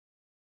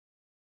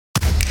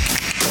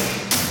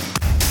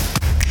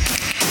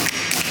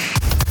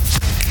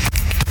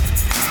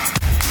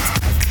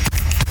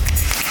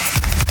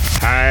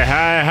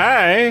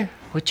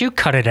Would you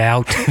cut it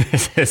out?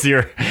 As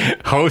your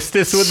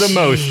hostess with the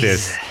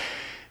mostest.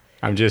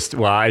 I'm just,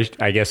 well,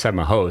 I guess I'm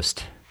a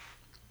host.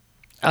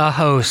 A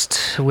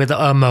host with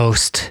a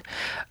most.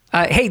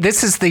 Hey,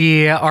 this is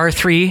the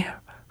R3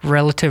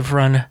 Relative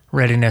Run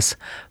Readiness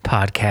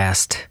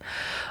Podcast.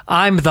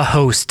 I'm the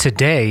host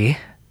today.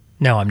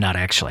 No, I'm not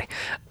actually.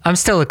 I'm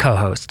still a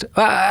co-host.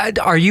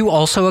 Are you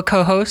also a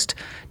co-host?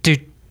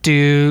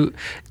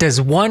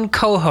 Does one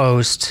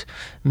co-host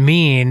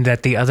mean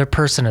that the other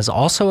person is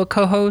also a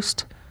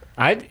co-host?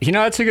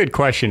 That's a good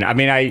question. I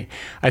mean, I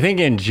think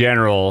in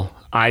general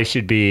I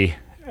should be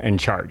in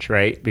charge,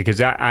 right?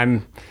 Because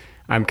I'm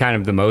kind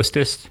of the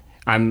mostest.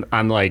 I'm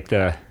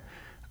the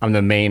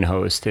main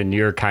host, and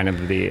you're kind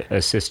of the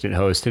assistant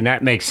host, and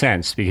that makes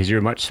sense because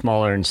you're much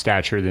smaller in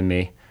stature than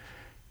me.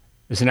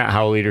 Isn't that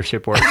how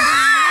leadership works?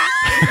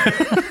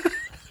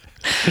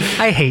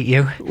 I hate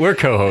you. We're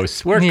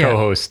co-hosts.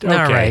 Co-hosts. Okay.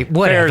 All right,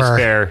 whatever. Fair's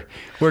fair.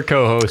 We're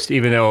co-hosts,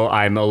 even though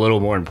I'm a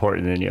little more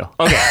important than you.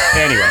 Okay.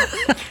 Anyway.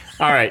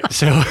 All right.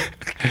 So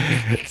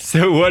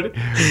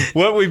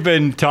what we've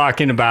been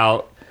talking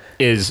about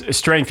is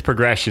strength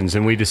progressions,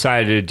 and we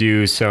decided to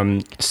do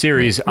some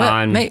series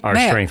on our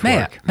strength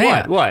work.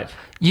 What?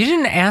 You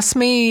didn't ask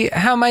me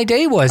how my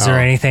day was or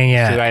anything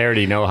yet. Because I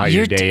already know how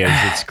your day is.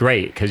 It's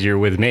great because you're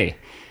with me.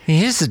 You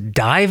just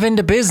dive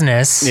into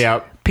business.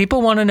 Yep.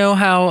 People want to know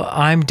how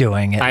I'm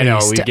doing. I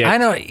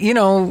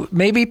know.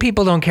 Maybe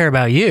people don't care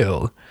about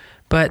you,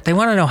 but they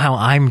want to know how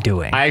I'm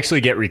doing. I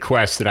actually get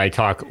requests that I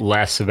talk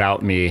less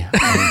about me.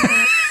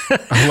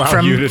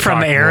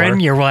 From Erin,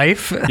 your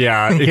wife?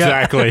 Yeah,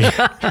 exactly.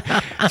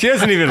 She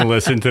doesn't even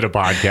listen to the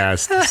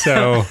podcast.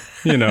 So,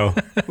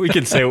 we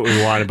can say what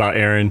we want about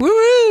Erin.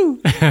 Woo!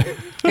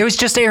 It was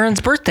just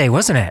Erin's birthday,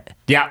 wasn't it?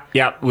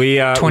 Yeah.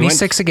 We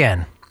 26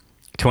 again.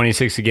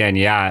 26 again,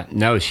 yeah.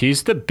 No,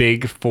 she's the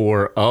big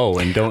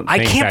 4-0, and don't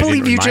think I can't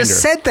believe you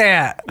just said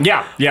that.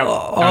 Yeah.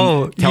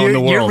 Oh,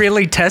 you're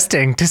really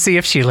testing to see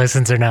if she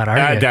listens or not,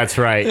 aren't you? That's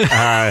right.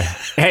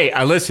 Hey,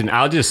 listen,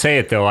 I'll just say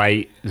it, though.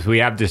 We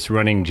have this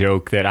running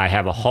joke that I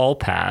have a hall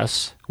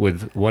pass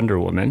with Wonder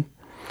Woman.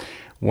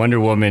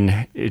 Wonder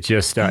Woman, it's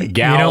just a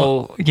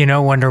gal. You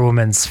know Wonder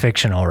Woman's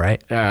fictional,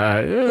 right?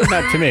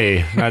 Not to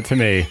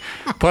me.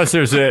 Plus,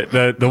 there's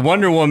the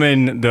Wonder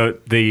Woman,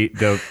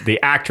 the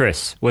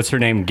actress. What's her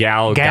name?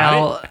 Gal.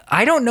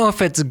 I don't know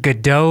if it's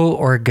Godot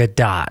or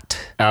Godot.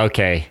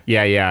 Okay.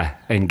 Yeah.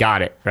 And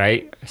got it,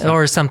 right?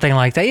 Or something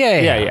like that.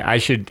 Yeah. I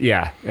should.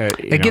 Yeah.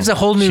 It gives a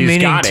whole new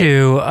meaning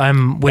to.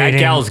 I'm waiting. That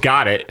gal's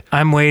got it.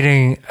 I'm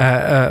waiting.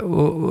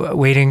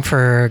 Waiting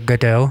for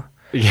Godot.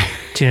 Yeah.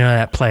 Do you know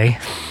that play?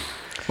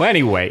 Well,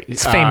 anyway,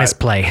 it's a famous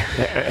play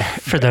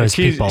for those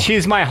people.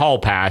 She's my hall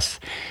pass,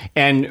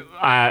 and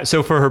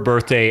so for her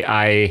birthday,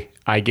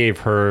 I gave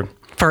her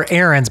for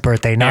Erin's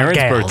birthday, not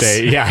Gail's.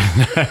 Birthday,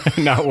 yeah,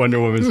 not Wonder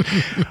Woman's.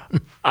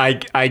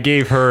 I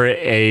gave her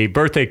a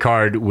birthday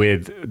card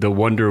with the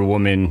Wonder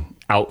Woman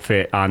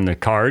outfit on the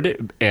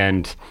card,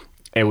 and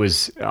it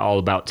was all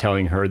about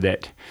telling her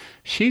that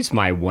she's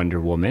my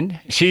Wonder Woman.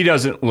 She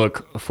doesn't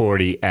look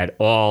 40 at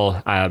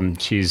all.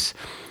 She's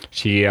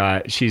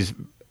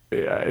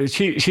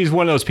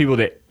one of those people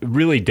that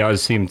really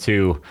does seem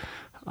to,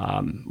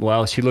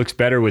 she looks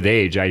better with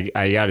age. I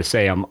got to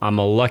say, I'm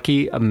a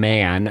lucky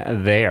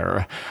man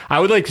there. I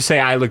would like to say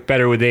I look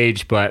better with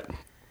age, but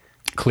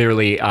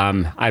clearly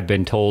I've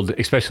been told,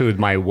 especially with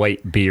my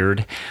white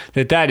beard,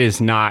 that is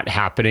not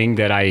happening.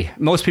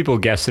 Most people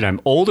guess that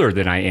I'm older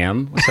than I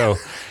am. So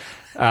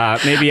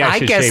maybe I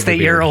should guess shave that the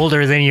beard. You're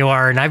older than you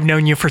are, and I've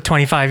known you for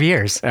 25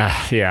 years.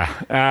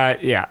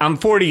 Yeah. I'm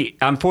 40.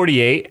 I'm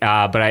 48,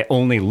 but I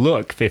only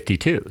look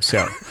 52.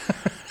 So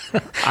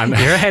you're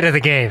ahead of the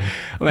game.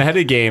 I'm ahead of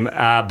the game.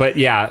 But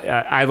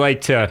yeah, I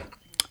like to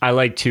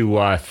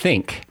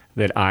think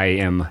that I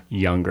am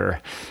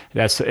younger.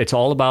 It's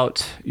all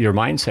about your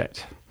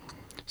mindset.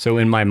 So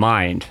in my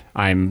mind,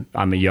 I'm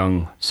a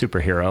young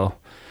superhero.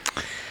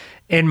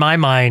 In my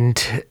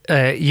mind,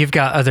 you've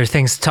got other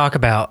things to talk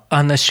about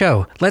on the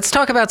show. Let's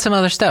talk about some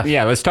other stuff.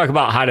 Yeah, let's talk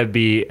about how to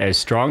be as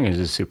strong as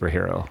a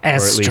superhero. Or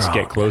at least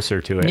get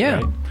closer to it.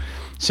 Yeah. Right?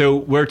 So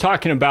we're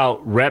talking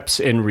about reps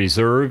in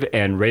reserve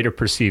and rate of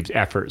perceived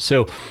effort.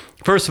 So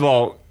first of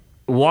all,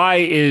 why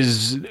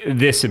is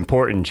this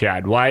important,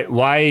 Chad? Why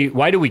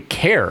do we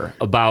care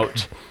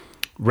about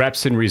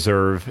reps in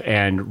reserve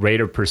and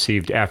rate of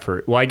perceived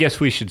effort? Well, I guess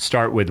we should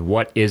start with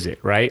what is it,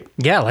 right?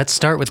 Yeah, let's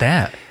start with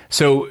that.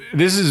 So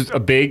this is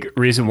a big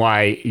reason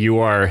why you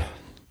are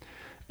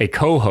a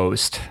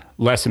co-host,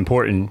 less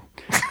important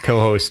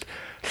co-host,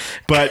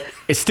 but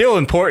it's still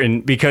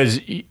important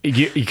because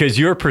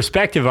your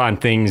perspective on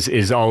things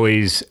is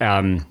always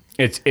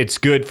it's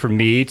good for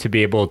me to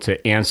be able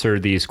to answer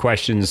these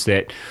questions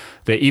that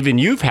even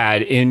you've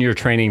had in your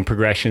training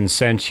progression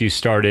since you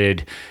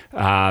started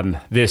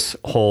this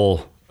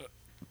whole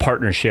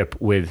partnership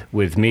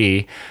with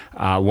me.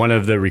 One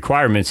of the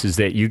requirements is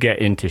that you get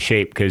into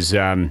shape because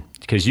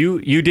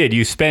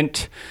you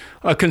spent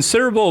a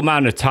considerable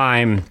amount of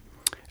time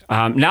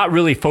not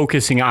really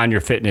focusing on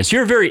your fitness.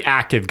 You're a very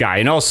active guy.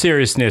 In all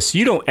seriousness,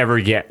 you don't ever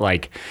get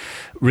like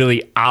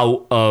really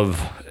out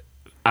of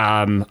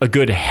a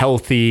good,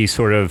 healthy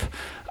sort of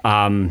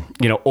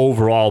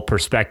overall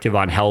perspective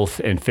on health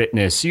and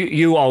fitness,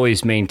 you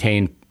always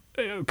maintain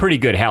pretty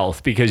good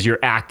health because you're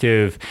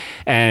active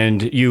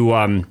and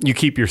you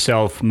keep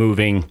yourself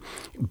moving.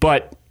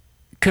 But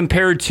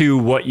compared to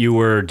what you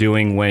were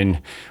doing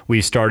when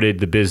we started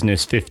the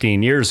business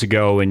 15 years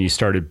ago and you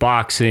started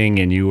boxing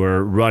and you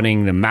were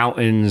running the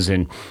mountains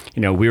and,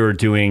 we were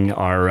doing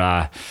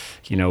our,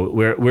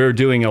 we're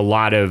doing a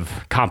lot of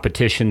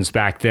competitions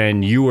back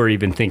then. You were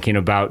even thinking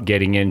about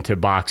getting into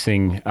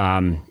boxing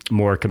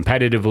more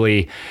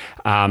competitively.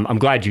 I'm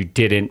glad you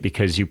didn't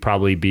because you'd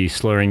probably be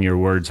slurring your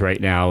words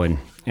right now and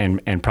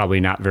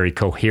probably not very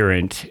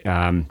coherent.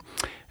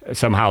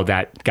 Somehow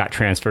that got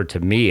transferred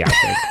to me, I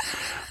think.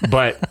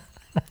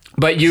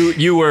 But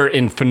you were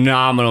in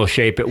phenomenal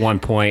shape at one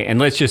point, and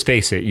let's just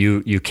face it,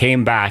 you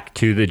came back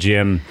to the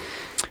gym,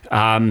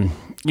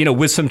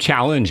 with some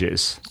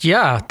challenges.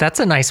 Yeah,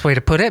 that's a nice way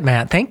to put it,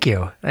 Matt. Thank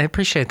you. I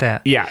appreciate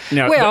that. Yeah.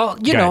 No, well,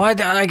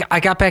 I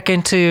got back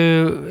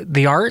into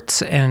the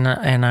arts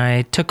and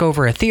I took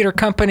over a theater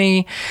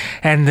company,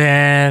 and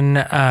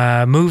then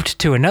moved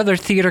to another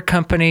theater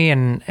company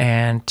and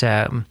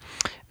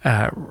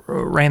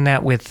ran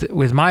that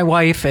with my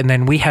wife, and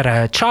then we had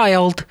a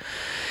child.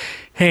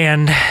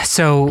 And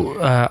so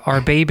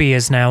our baby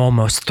is now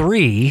almost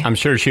 3. I'm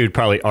sure she would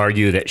probably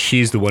argue that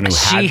she's the one who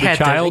had the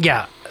child.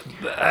 Yeah.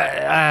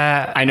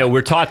 I know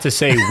we're taught to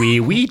say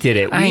we did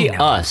it,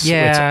 us.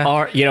 Yeah. It's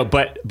our,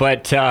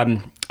 but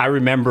I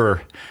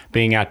remember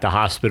being at the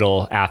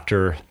hospital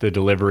after the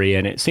delivery,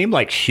 and it seemed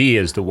like she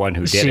is the one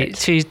who did it.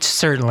 She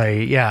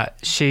certainly,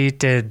 she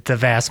did the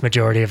vast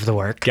majority of the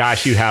work.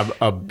 Gosh, you have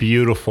a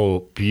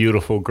beautiful,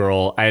 beautiful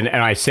girl. And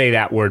I say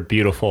that word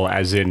beautiful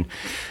as in,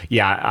 the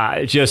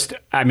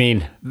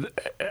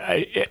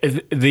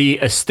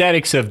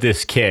aesthetics of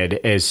this kid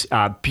is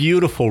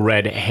beautiful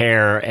red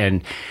hair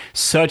and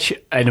such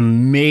an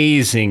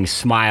amazing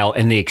smile,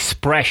 and the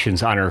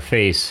expressions on her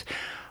face.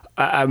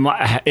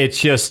 It's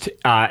just,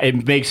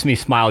 it makes me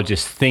smile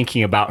just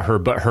thinking about her,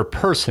 but her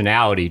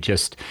personality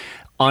just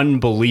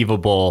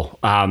unbelievable.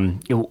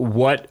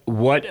 What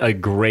a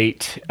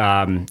great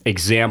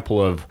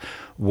example of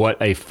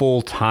what a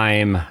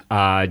full-time,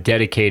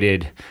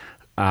 dedicated,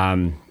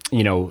 the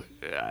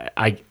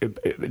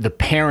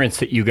parents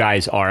that you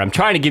guys are. I'm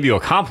trying to give you a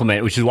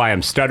compliment, which is why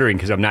I'm stuttering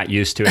because I'm not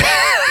used to it.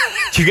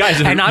 You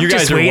guys are, and I'm you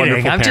guys just are waiting.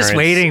 wonderful I'm parents. just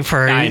waiting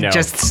for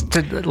just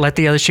to let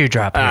the other shoe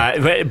drop.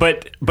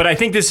 But I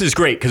think this is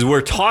great because we're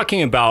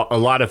talking about a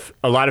lot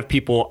of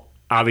people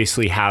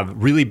obviously have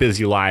really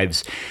busy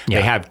lives. Yeah.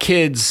 They have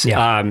kids.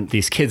 Yeah.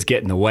 These kids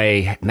get in the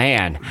way.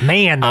 Man,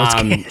 those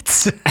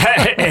kids.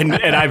 and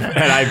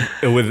I've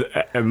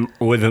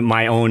with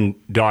my own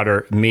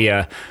daughter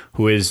Mia,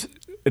 who is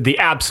the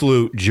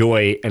absolute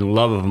joy and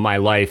love of my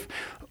life.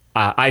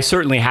 I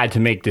certainly had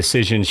to make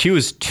decisions. She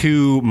was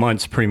 2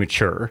 months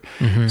premature.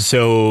 Mm-hmm.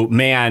 So,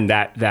 man,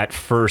 that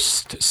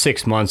first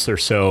 6 months or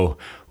so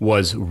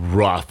was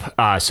rough.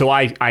 So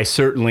I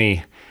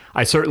certainly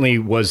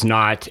was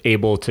not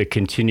able to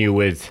continue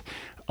with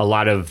a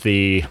lot of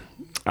the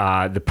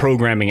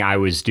programming I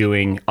was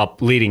doing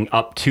leading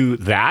up to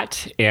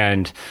that.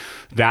 And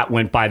that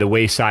went by the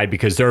wayside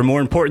because there are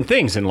more important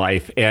things in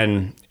life.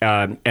 And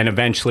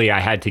eventually I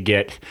had to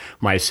get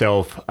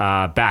myself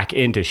back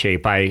into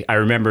shape. I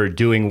remember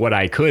doing what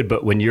I could,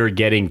 but when you're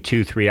getting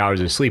 2-3 hours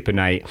of sleep a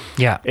night,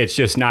 it's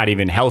just not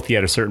even healthy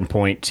at a certain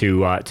point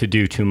to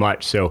do too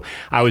much. So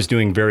I was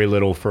doing very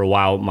little for a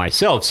while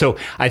myself. So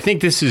I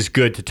think this is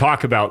good to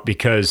talk about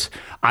because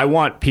I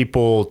want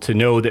people to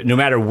know that no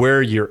matter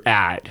where you're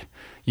at,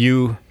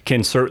 you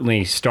can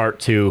certainly start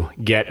to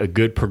get a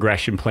good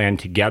progression plan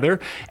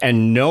together,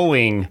 and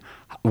knowing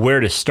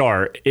where to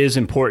start is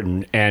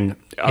important. And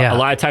a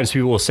lot of times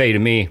people will say to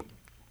me,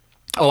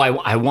 oh,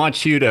 I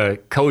want you to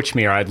coach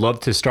me, or I'd love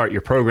to start your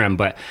program,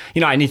 but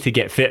I need to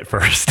get fit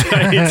first.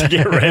 I need to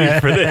get ready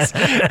for this.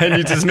 And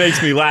it just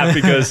makes me laugh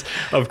because,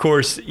 of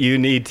course, you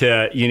need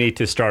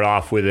to start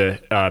off with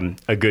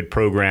a good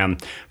program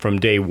from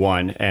day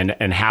one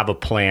and have a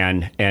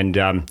plan. And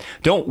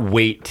don't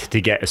wait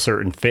to get a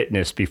certain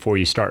fitness before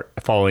you start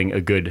following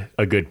a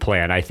good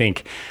plan. I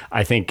think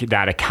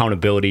that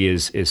accountability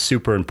is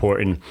super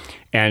important.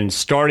 And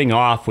starting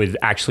off with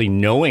actually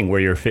knowing where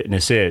your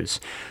fitness is.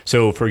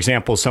 So, for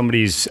example,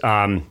 somebody's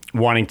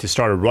wanting to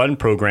start a run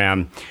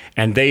program,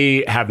 and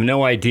they have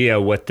no idea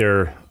what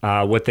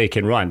they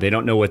can run. They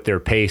don't know what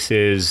their pace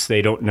is.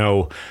 They don't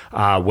know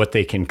what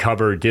they can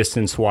cover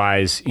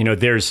distance-wise.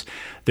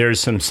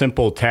 There's some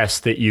simple tests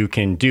that you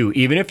can do.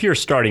 Even if you're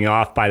starting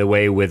off, by the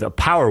way, with a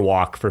power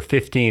walk for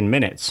 15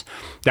 minutes,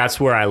 that's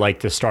where I like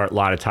to start a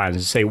lot of times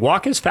and say,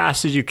 walk as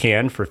fast as you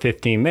can for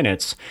 15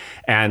 minutes.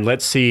 And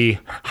let's see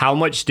how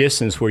much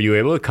distance were you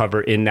able to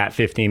cover in that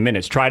 15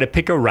 minutes. Try to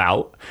pick a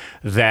route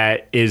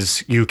that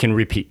you can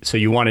repeat. So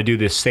you want to do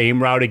the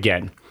same route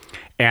again.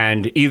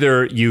 And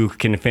either you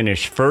can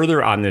finish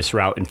further on this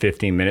route in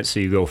 15 minutes, so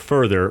you go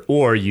further,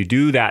 or you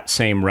do that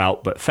same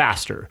route but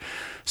faster.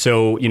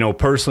 So,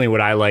 personally,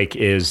 what I like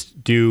is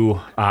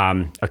do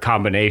a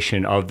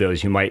combination of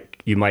those. You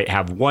might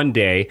have one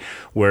day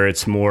where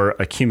it's more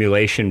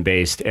accumulation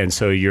based, and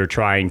so you're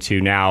trying to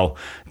now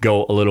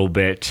go a little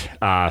bit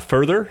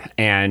further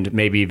and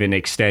maybe even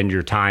extend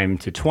your time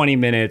to 20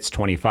 minutes,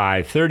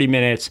 25, 30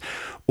 minutes,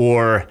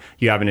 or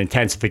you have an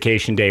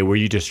intensification day where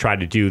you just try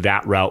to do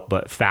that route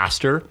but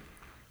faster.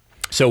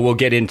 So we'll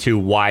get into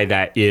why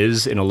that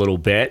is in a little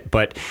bit,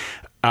 but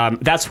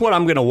that's what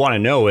I'm going to want to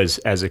know as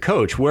a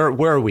coach. Where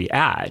are we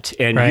at?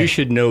 And right. You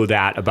should know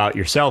that about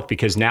yourself,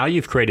 because now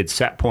you've created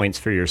set points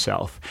for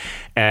yourself,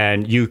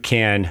 and you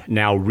can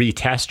now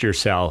retest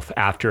yourself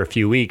after a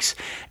few weeks.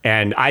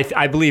 And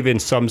I believe in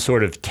some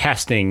sort of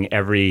testing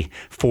every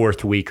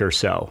 4th week or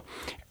so.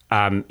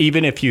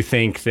 Even if you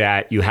think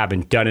that you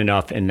haven't done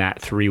enough in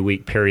that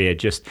 3-week period,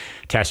 just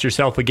test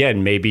yourself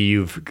again. Maybe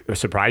you've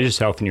surprised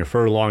yourself and you're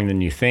further along than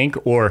you think,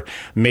 or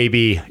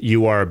maybe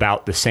you are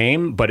about the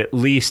same, but at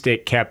least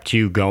it kept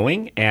you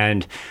going.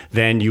 And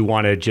then you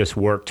want to just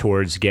work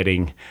towards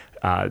getting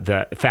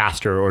the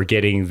faster, or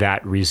getting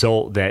that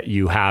result that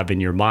you have in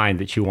your mind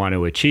that you want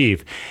to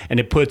achieve, and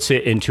it puts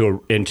it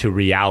into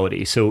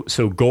reality.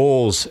 So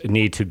goals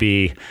need to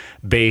be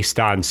based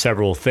on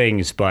several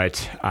things,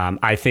 but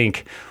I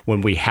think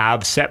when we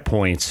have set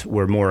points,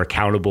 we're more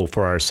accountable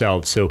for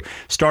ourselves. So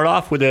start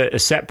off with a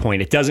set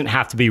point. It doesn't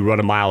have to be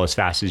run a mile as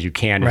fast as you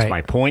can, right. is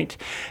my point.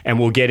 And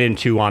we'll get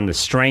into, on the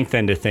strength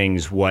end of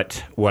things,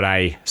 what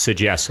I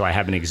suggest. So I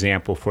have an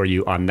example for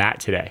you on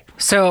that today.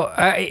 So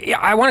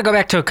I want to go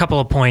back to a couple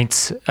of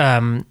points,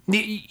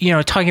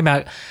 talking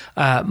about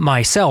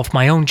myself,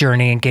 my own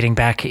journey, and getting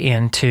back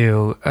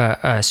into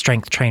a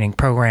strength training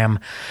program.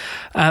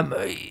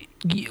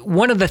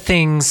 One of the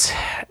things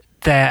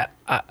that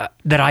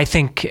I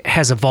think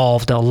has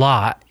evolved a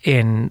lot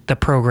in the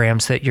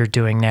programs that you're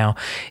doing now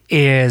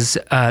is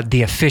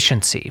the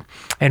efficiency.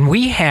 And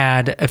we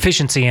had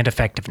efficiency and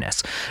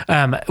effectiveness.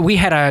 We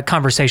had a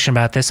conversation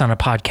about this on a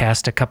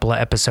podcast a couple of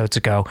episodes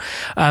ago.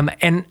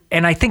 And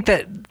I think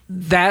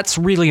that's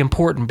really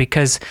important,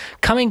 because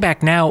coming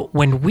back now,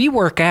 when we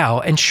work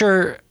out, and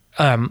sure,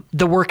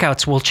 the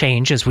workouts will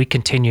change as we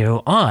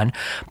continue on,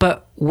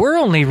 but we're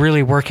only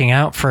really working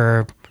out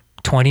for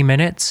 20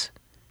 minutes,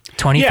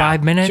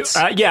 25 minutes.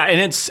 And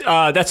it's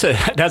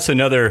that's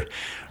another.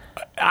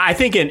 I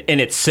think in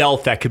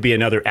itself that could be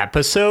another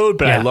episode,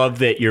 but I love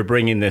that you're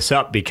bringing this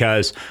up,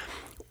 because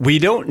we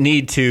don't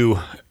need to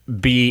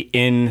be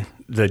in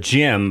the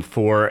gym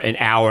for an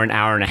hour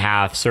and a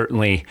half.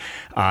 Certainly,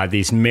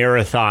 these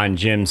marathon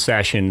gym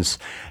sessions.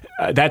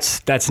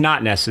 That's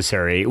not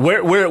necessary.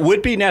 Where it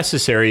would be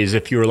necessary is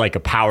if you were like a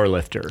power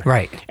lifter,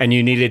 right? And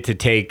you needed to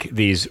take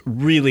these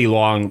really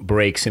long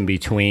breaks in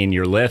between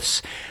your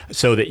lifts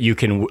so that you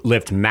can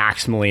lift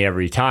maximally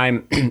every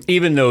time.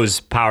 Even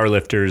those power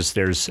lifters,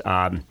 there's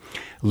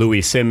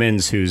Louis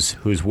Simmons,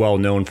 who's well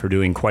known for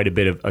doing quite a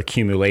bit of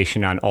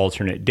accumulation on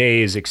alternate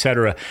days,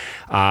 etc.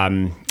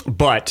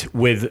 But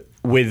with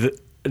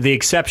the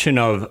exception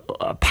of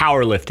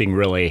powerlifting,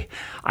 really,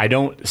 I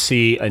don't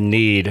see a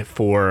need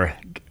for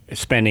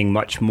spending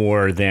much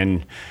more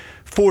than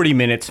 40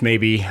 minutes,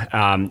 maybe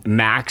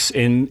max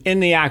in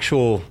the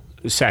actual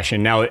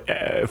session. Now,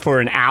 for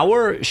an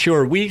hour,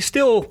 sure, we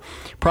still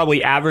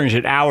probably average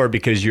an hour,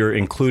 because you're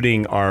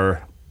including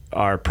our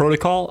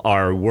protocol,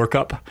 our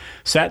workup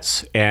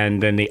sets,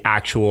 and then the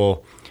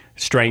actual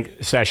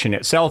strength session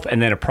itself,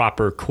 and then a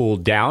proper cool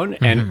down,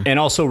 and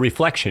also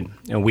reflection.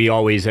 And we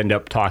always end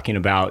up talking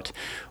about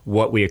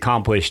what we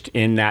accomplished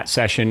in that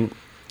session,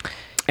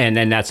 and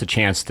then that's a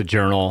chance to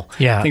journal,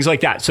 things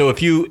like that. So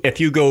if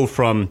you go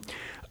from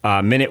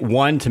minute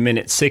 1 to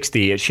minute 60,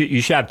 you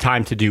should have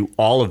time to do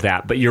all of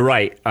that. But you're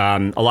right.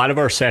 A lot of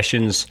our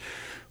sessions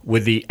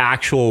with the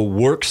actual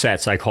work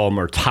sets, I call them,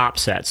 are top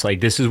sets.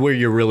 Like, this is where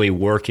you're really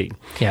working.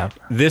 Yeah.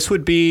 This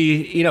would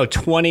be,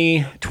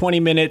 20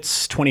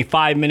 minutes,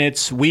 25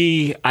 minutes.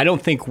 I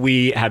don't think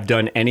we have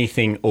done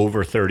anything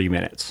over 30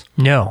 minutes.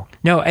 No.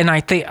 And I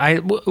think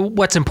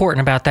what's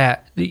important about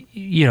that,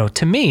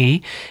 to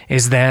me,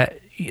 is that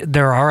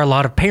there are a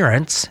lot of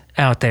parents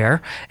out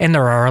there, and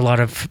there are a lot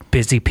of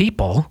busy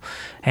people,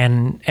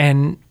 and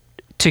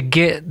to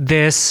get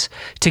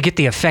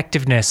the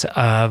effectiveness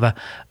of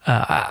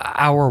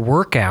our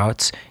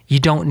workouts, you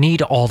don't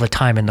need all the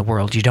time in the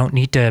world. You don't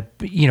need to,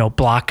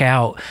 block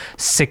out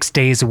 6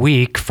 days a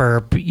week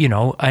for,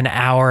 an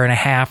hour and a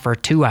half or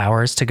 2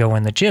 hours to go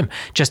in the gym.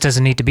 Just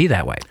doesn't need to be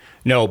that way.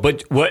 No,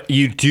 but what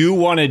you do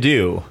want to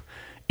do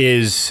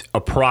is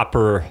a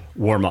proper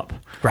warm up.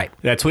 Right.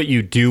 That's what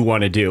you do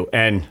want to do.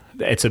 And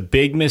it's a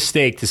big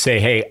mistake to say,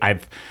 hey,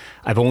 I've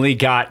only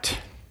got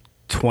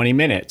 20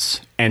 minutes.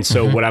 And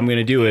so what I'm going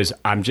to do is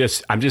I'm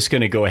just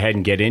going to go ahead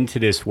and get into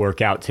this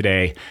workout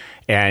today.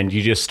 And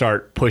you just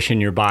start pushing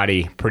your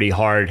body pretty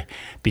hard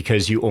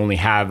because you only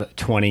have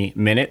 20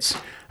 minutes.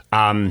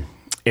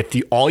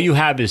 all you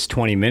have is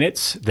 20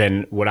 minutes,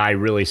 then what I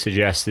really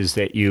suggest is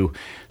that you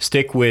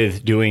stick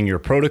with doing your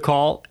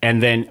protocol.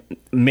 And then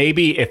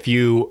maybe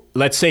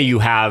let's say you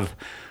have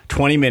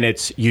 20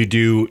 minutes, you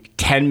do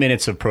 10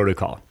 minutes of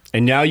protocol.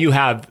 And now you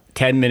have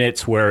 10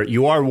 minutes where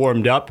you are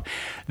warmed up.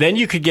 Then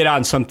you could get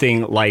on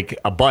something like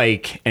a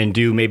bike and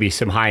do maybe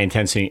some high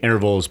intensity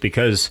intervals,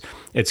 because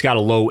it's got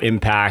a low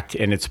impact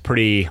and it's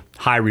pretty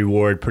high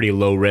reward, pretty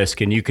low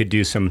risk. And you could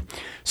do some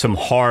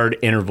hard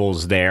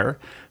intervals there,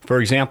 for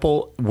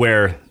example,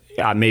 where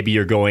maybe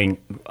you're going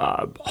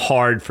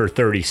hard for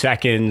 30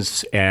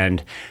 seconds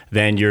and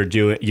then your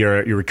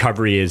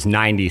recovery is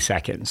 90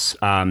 seconds.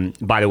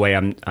 By the way,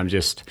 I'm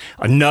just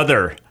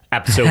another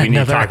episode we need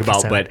to talk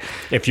about, but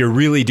if you're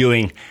really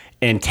doing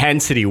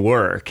intensity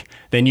work,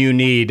 then you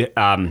need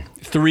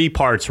 3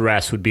 parts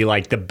rest would be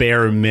like the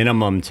bare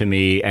minimum to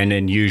me. And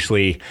then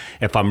usually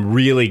if I'm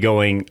really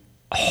going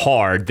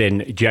hard,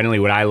 then generally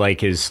what I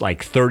like is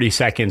like 30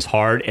 seconds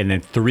hard and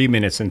then 3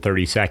 minutes and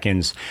 30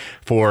 seconds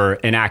for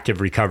an active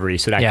recovery.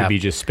 So that could be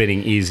just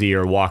spinning easy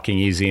or walking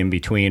easy in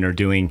between, or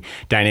doing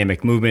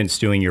dynamic movements,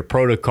 doing your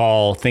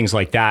protocol, things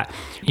like that.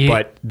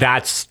 But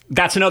that's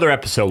another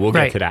episode. We'll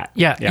get to that.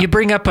 Yeah. You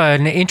bring up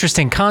an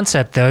interesting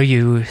concept, though.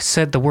 You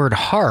said the word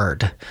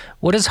hard.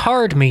 What does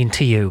hard mean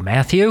to you,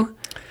 Matthew?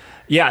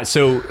 Yeah,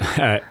 so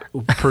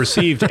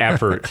perceived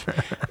effort,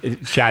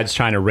 Chad's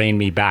trying to rein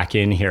me back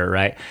in here,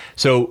 right?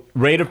 So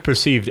rate of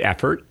perceived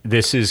effort,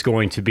 this is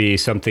going to be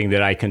something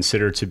that I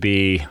consider to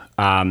be,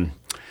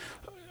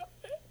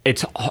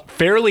 it's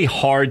fairly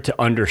hard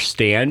to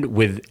understand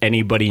with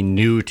anybody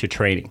new to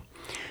training.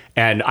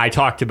 And I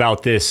talked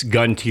about this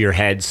gun to your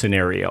head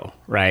scenario,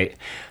 right?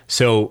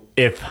 So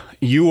if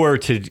you were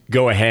to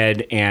go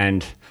ahead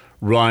and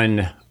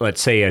run,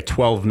 let's say, a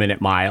 12-minute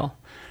mile,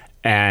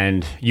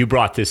 and you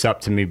brought this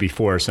up to me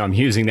before, so I'm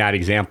using that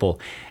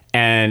example.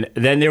 And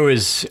then there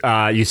was,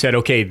 you said,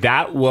 okay,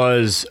 that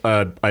was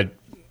a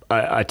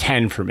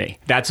 10 for me.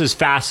 That's as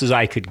fast as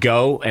I could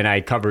go, and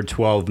I covered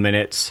 12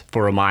 minutes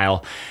for a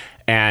mile.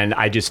 And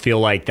I just feel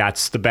like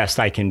that's the best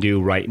I can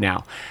do right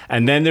now.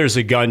 And then there's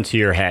a gun to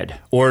your head,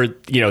 or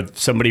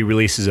somebody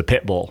releases a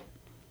pit bull.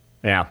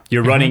 Yeah,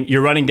 you're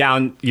running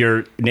down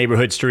your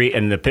neighborhood street,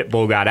 and the pit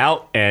bull got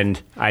out.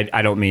 And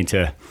I don't mean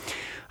to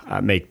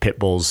make pit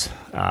bulls,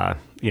 the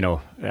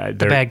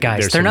bad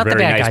guys. They're not the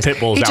bad guys. Pit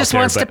bulls he just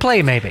wants to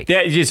play, maybe.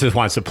 Yeah, he just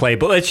wants to play.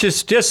 But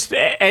it's just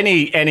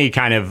any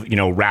kind of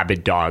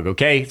rabid dog.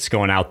 Okay, it's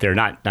going out there,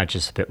 not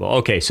just a pit bull.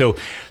 Okay, so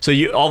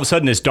you all of a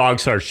sudden this dog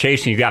starts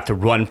chasing you. You have to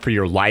run for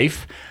your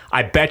life.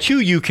 I bet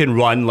you can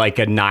run like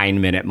a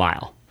 9-minute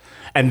mile.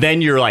 And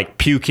then you're like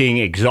puking,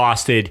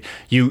 exhausted.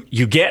 You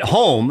get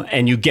home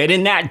and you get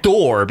in that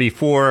door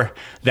before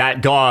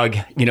that dog,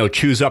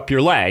 chews up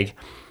your leg.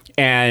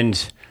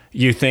 And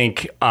you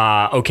think,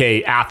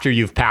 okay, after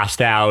you've passed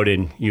out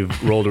and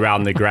you've rolled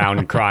around the ground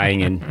and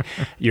crying and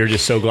you're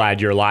just so glad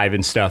you're alive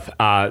and stuff,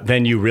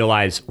 then you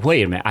realize,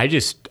 wait a minute, I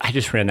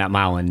just ran that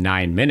mile in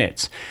 9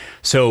 minutes.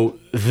 So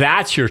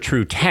that's your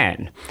true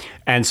 10.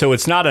 And so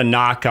it's not a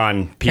knock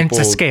on people. And it's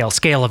a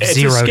scale of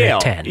 0 to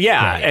 10.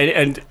 Yeah.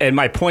 Right. And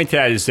my point to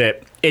that is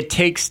that it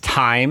takes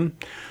time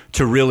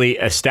to really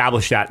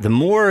establish that. The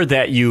more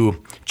that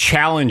you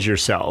challenge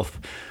yourself,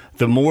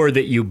 the more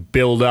that you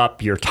build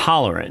up your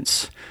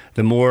tolerance,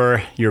 the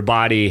more your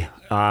body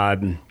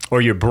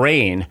or your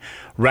brain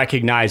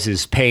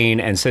recognizes pain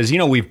and says,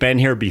 we've been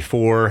here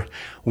before.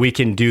 We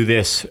can do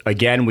this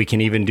again. We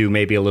can even do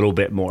maybe a little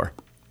bit more.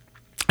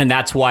 And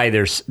that's why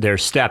there's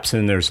steps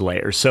and there's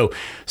layers. So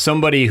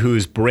somebody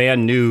who's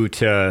brand new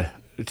to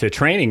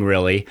training,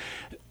 really,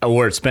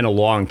 or it's been a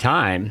long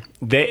time,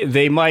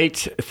 they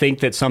might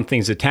think that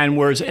something's a 10,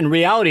 whereas in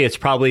reality, it's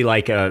probably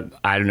like a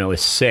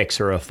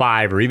 6 or a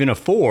 5 or even a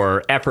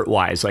 4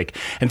 effort-wise.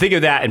 And think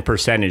of that in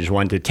percentage,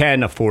 1 to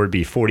 10, a 4 would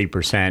be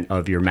 40%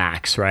 of your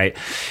max, right?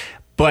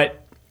 But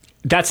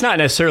that's not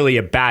necessarily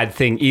a bad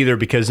thing either,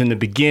 because in the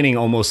beginning,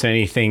 almost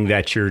anything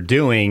that you're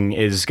doing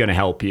is going to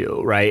help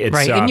you, right? It's,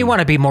 right, and you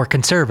want to be more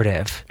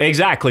conservative.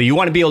 Exactly. You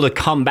want to be able to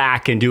come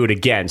back and do it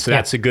again. So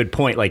that's a good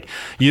point.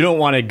 You don't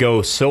want to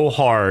go so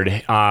hard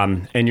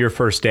in your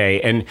first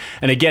day. And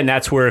again,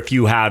 that's where if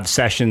you have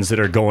sessions that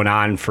are going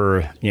on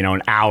for,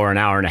 an hour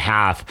and a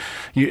half,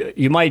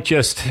 you might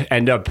just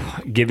end up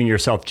giving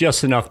yourself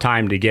just enough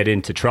time to get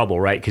into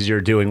trouble, right? Because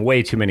you're doing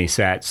way too many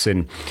sets,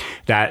 and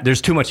that there's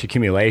too much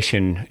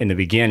accumulation in the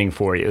beginning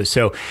for you.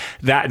 So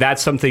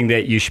that's something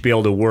that you should be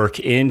able to work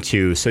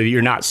into, so that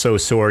you're not so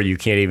sore you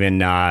can't even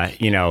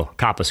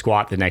cop a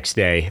squat the next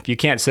day. If you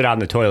can't sit on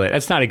the toilet,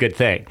 that's not a good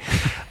thing.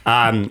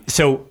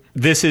 So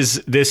this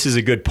is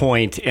a good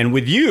point. And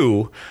with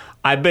you,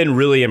 I've been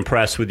really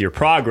impressed with your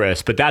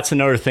progress, but that's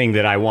another thing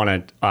that I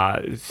want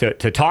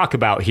to talk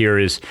about here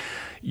is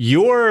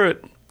you're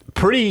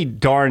pretty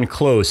darn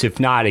close, if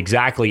not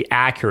exactly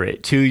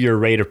accurate, to your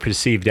rate of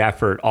perceived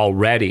effort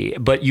already,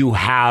 but you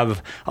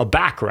have a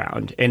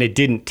background, and it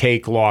didn't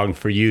take long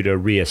for you to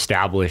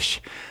reestablish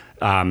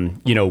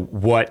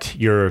what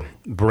your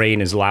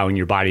brain is allowing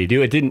your body to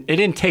do. It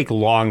didn't take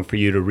long for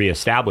you to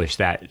reestablish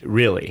that,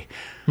 really.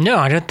 No,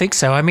 I don't think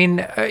so. I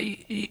mean,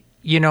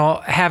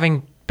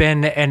 having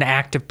been an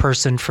active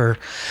person for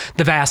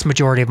the vast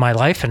majority of my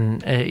life,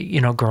 and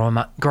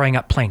growing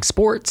up playing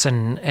sports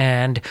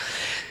and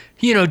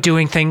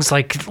doing things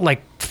like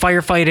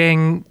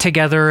firefighting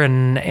together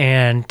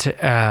and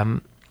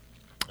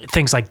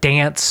things like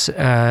dance,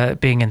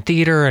 being in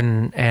theater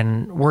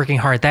and working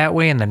hard that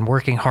way, and then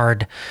working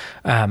hard,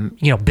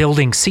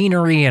 building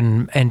scenery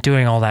and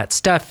doing all that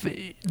stuff.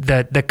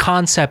 The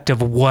concept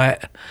of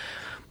what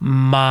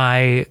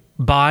my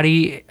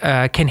body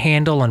can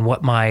handle and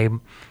what my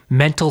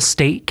mental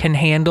state can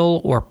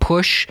handle or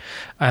push.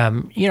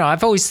 I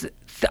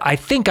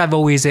think I've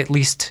always at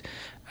least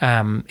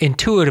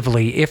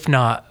intuitively, if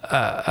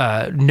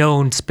not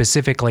known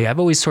specifically, I've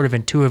always sort of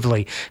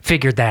intuitively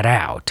figured that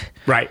out.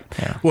 Right.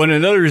 Yeah. Well, and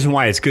another reason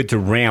why it's good to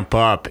ramp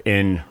up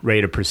in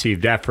rate of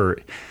perceived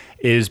effort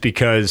is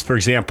because, for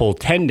example,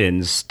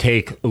 tendons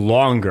take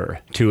longer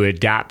to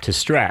adapt to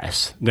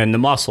stress than the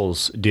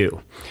muscles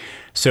do.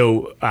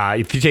 So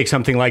if you take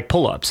something like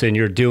pull-ups and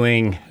you're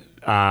doing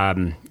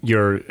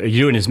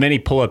as many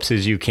pull-ups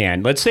as you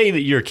can. Let's say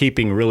that you're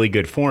keeping really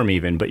good form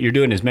even, but you're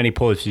doing as many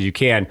pull-ups as you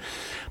can.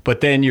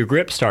 But then your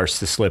grip starts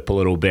to slip a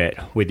little bit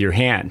with your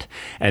hand.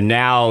 And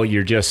now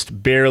you're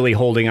just barely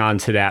holding on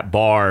to that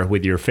bar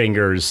with your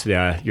fingers,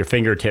 your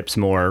fingertips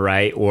more,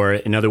 right? Or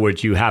in other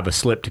words, you have a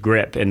slipped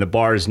grip and the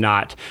bar is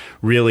not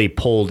really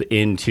pulled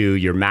into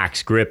your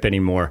max grip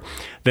anymore.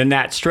 Then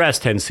that stress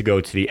tends to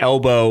go to the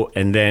elbow,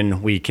 and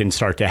then we can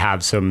start to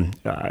have some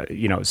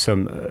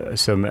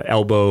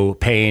elbow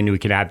pain. We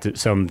can have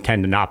some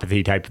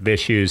tendinopathy type of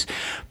issues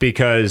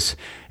because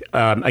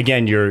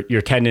again,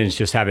 your tendons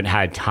just haven't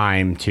had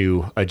time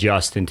to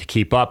adjust and to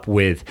keep up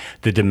with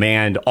the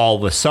demand all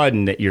of a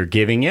sudden that you're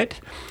giving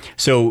it.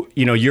 So,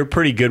 you're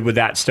pretty good with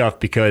that stuff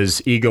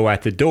because ego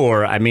at the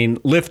door. I mean,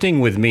 lifting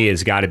with me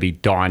has got to be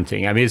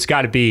daunting. I mean, it's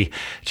got to be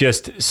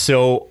just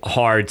so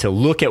hard to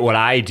look at what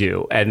I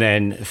do and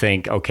then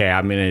think, okay,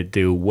 I'm going to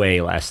do way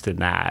less than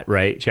that.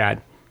 Right,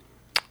 Chad?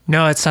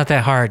 No, it's not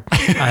that hard.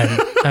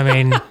 I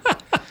mean...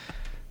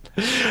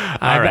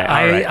 All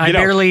right. I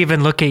barely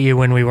even look at you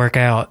when we work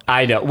out.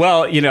 I know.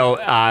 Well,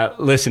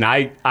 listen,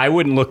 I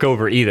wouldn't look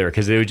over either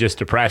because it would just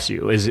depress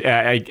you.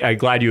 I'm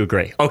glad you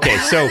agree. Okay,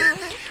 so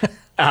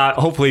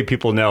hopefully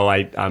people know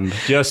I'm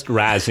just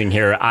razzing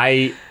here.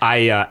 I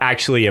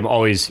actually am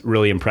always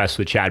really impressed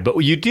with Chad, but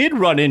you did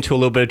run into a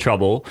little bit of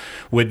trouble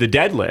with the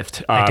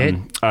deadlift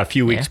a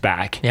few weeks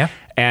back. Yeah.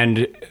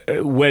 And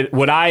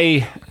what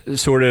I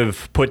sort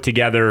of put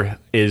together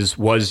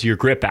was your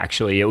grip.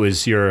 Actually, it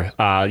was your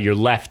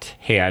left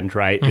hand,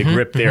 right? The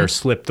grip there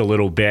slipped a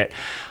little bit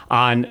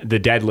on the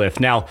deadlift.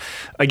 Now,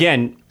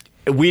 again,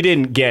 we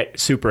didn't get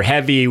super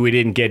heavy. We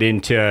didn't get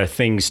into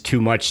things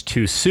too much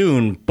too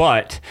soon,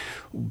 but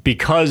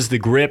because the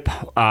grip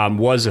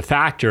was a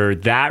factor,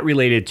 that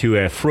related to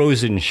a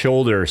frozen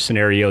shoulder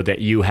scenario that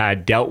you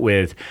had dealt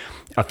with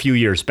a few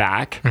years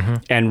back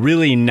and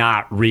really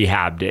not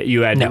rehabbed it.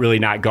 You had really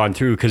not gone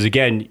through because,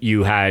 again,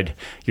 you had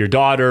your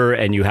daughter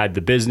and you had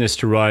the business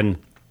to run.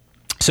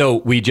 So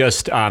we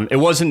just, it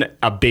wasn't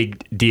a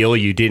big deal.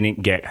 You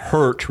didn't get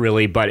hurt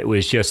really, but it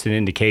was just an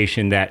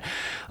indication that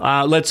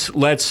let's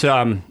look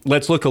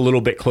a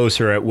little bit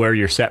closer at where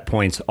your set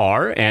points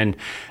are. And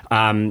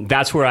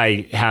that's where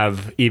I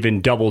have even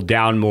doubled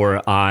down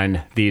more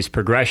on these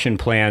progression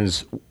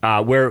plans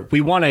where we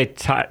want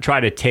to try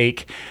to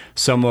take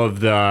some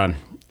of the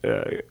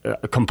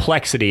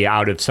complexity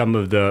out of some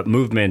of the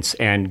movements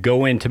and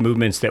go into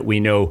movements that we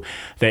know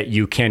that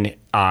you can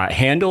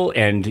handle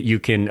and you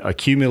can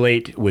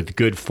accumulate with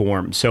good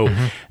form. So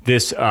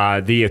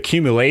the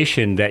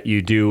accumulation that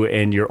you do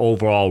in your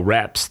overall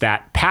reps,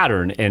 that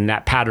pattern and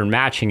that pattern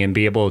matching, and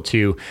be able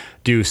to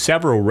do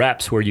several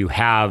reps where you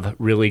have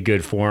really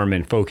good form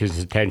and focused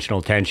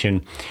attentional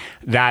tension,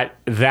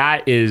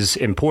 that is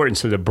important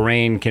so the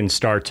brain can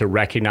start to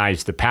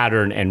recognize the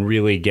pattern and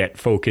really get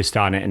focused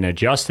on it and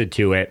adjusted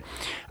to it,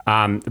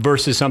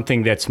 versus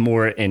something that's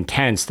more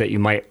intense that you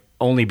might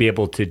only be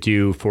able to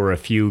do for a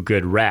few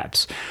good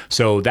reps.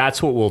 So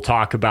that's what we'll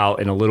talk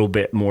about in a little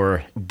bit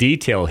more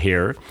detail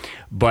here.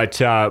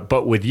 But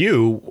with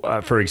you,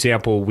 for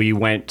example, we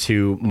went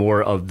to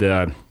more of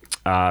the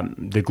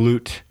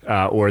glute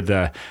or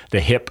the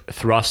hip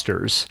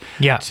thrusters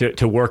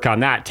to work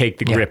on that, take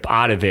the grip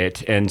out of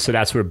it. And so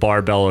that's where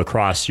barbell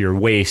across your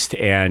waist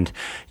and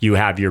you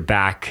have your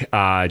back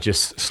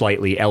just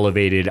slightly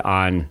elevated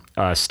on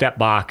a step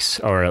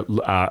box or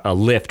a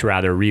lift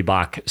rather,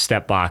 Reebok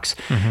step box.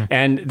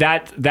 And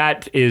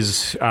that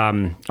is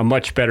a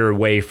much better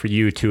way for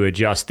you to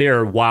adjust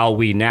there while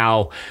we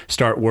now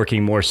start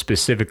working more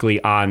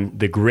specifically on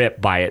the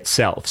grip by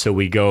itself. So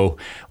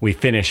we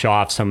finish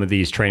off some of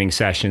these training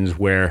sessions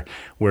where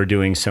we're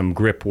doing some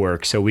grip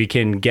work so we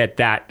can get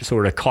that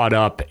sort of caught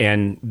up,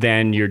 and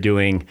then you're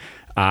doing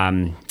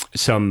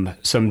some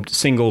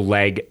single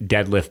leg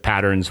deadlift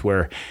patterns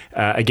where,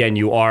 again,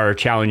 you are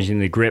challenging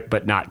the grip,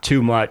 but not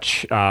too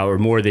much or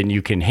more than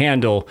you can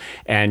handle,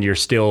 and you're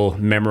still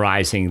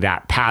memorizing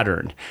that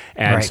pattern.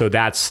 And Right. so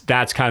that's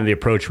kind of the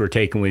approach we're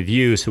taking with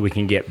you, so we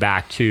can get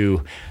back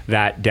to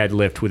that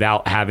deadlift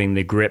without having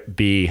the grip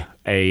be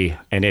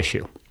an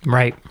issue.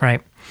 Right.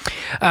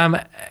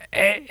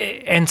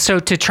 And so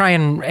to try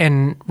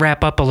and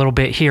wrap up a little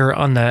bit here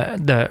on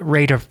the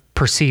rate of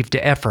perceived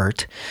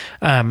effort,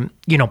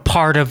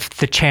 part of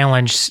the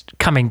challenge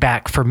coming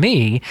back for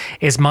me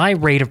is my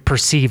rate of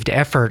perceived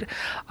effort.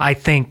 I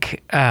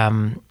think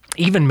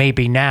even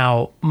maybe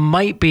now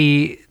might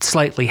be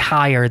slightly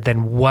higher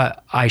than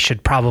what I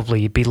should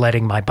probably be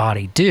letting my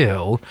body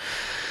do,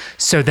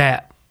 so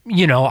that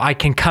I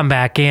can come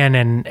back in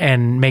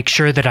and make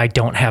sure that I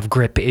don't have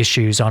grip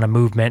issues on a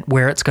movement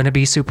where it's going to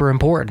be super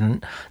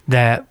important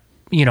that,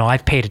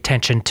 I've paid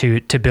attention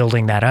to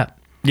building that up.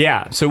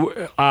 Yeah.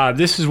 So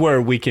this is where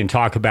we can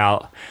talk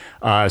about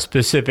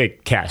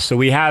specific tests. So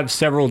we have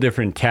several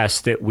different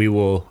tests that we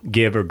will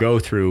give or go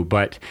through,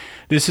 but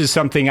this is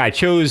something I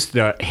chose,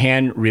 the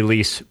hand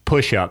release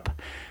push-up,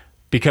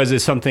 because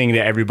it's something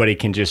that everybody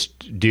can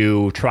just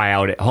try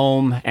out at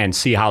home and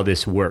see how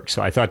this works.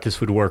 So I thought this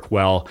would work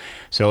well.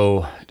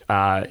 So,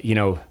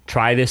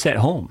 try this at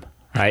home,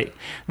 right?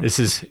 This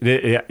is,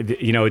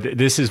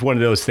 this is one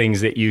of those things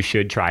that you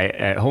should try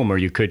at home, or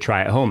you could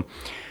try at home.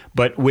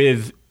 But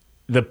with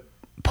the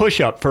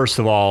push-up, first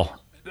of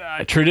all,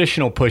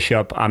 traditional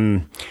push-up,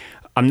 I'm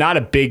not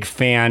a big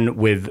fan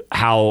with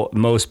how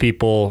most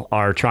people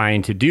are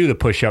trying to do the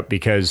push-up,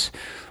 because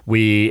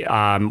we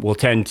will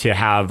tend to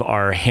have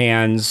our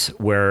hands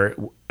where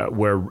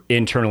we're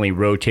internally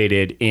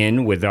rotated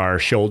in with our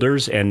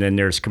shoulders, and then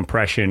there's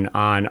compression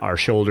on our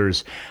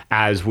shoulders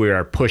as we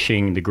are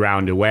pushing the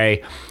ground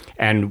away.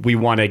 And we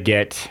want to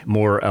get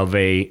more of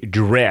a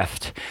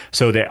drift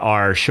so that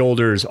our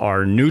shoulders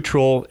are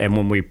neutral. And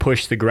when we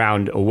push the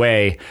ground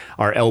away,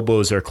 our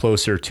elbows are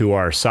closer to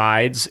our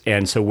sides.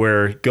 And so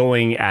we're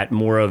going at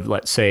more of,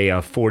 let's say,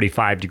 a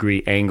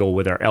 45-degree angle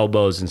with our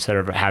elbows, instead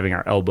of having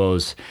our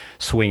elbows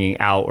swinging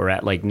out or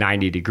at like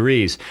 90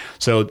 degrees.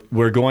 So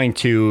we're going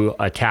to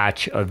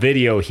attach a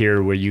video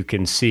here where you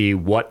can see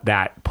what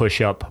that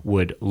push-up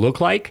would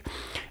look like.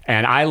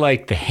 And I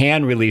like the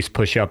hand release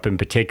push-up in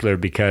particular,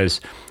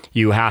 because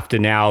you have to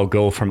now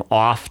go from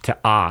off to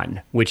on,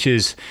 which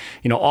is,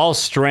 all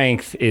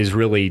strength is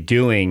really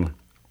doing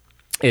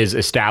is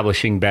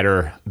establishing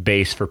better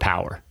base for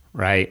power,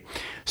 right?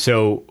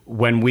 So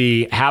when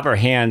we have our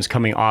hands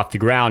coming off the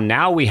ground,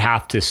 now we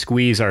have to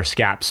squeeze our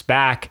scaps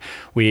back.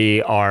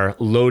 We are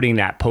loading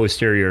that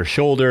posterior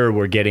shoulder.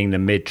 We're getting the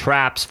mid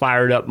traps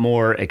fired up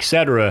more,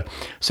 etc.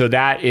 So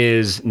that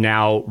is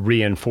now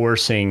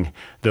reinforcing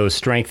those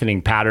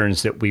strengthening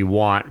patterns that we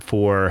want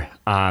for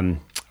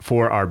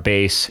our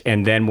base.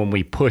 And then when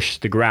we push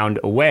the ground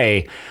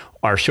away,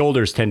 our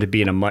shoulders tend to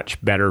be in a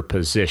much better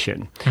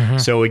position. Mm-hmm.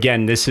 So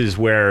again, this is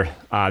where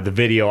the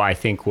video, I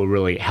think, will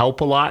really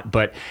help a lot.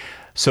 But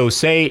so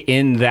say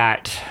in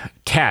that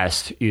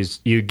test,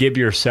 you give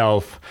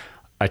yourself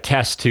a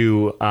test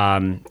to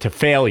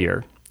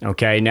failure.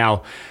 Okay.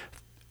 Now,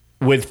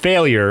 with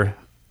failure,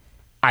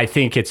 I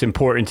think it's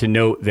important to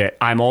note that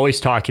I'm always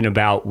talking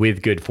about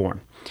with good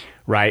form,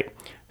 right?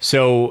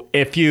 So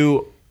if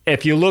you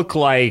look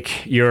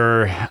like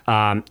your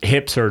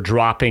hips are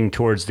dropping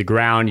towards the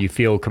ground, you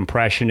feel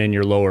compression in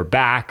your lower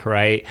back,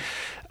 right?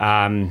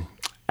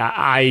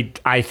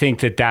 I think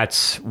that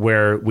that's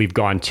where we've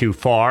gone too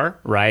far,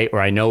 right? Or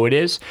I know it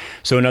is.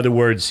 So in other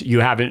words,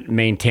 you haven't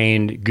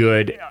maintained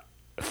good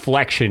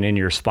flexion in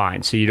your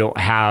spine. So you don't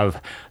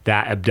have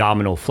that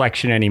abdominal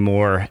flexion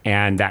anymore,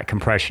 and that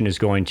compression is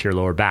going to your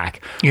lower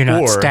back. You're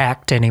not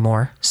stacked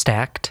anymore.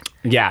 Stacked.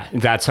 Yeah,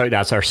 that's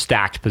our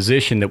stacked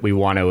position that we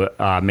want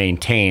to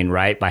maintain,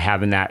 right? By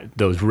having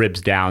those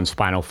ribs down,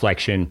 spinal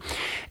flexion.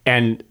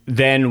 And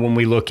then when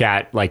we look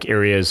at like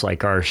areas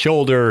like our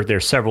shoulder,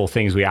 there's several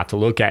things we have to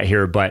look at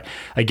here. But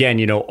again,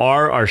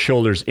 are our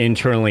shoulders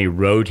internally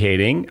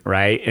rotating,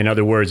 right? In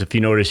other words, if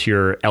you notice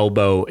your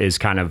elbow is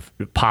kind of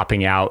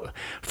popping out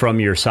from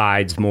your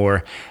sides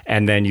more,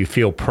 and then you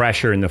feel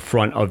pressure in the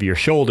front of your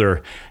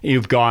shoulder,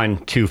 you've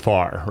gone too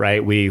far,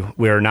 right?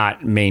 We're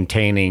not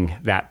maintaining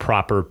that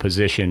proper position.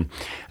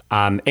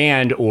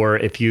 Or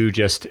if you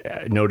just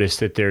notice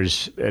that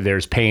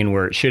there's pain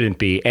where it shouldn't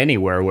be,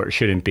 anywhere where it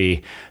shouldn't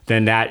be,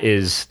 then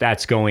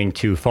that's going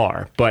too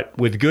far. But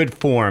with good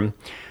form,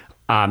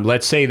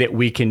 let's say that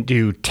we can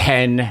do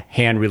 10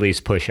 hand release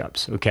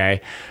push-ups.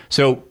 Okay,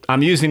 so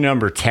I'm using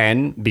number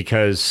 10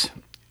 because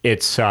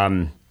it's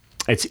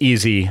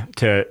easy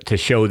to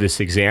show this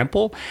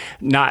example.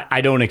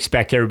 I don't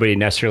expect everybody to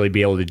necessarily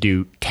be able to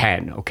do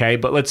 10. Okay,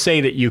 but let's say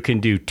that you can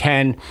do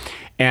 10.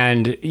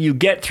 And you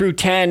get through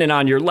 10, and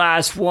on your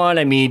last one,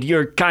 I mean,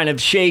 you're kind of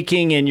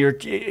shaking,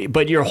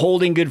 but you're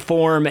holding good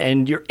form,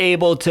 and you're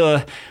able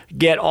to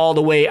get all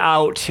the way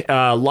out,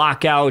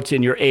 lock out,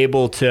 and you're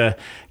able to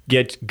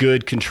get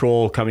good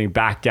control coming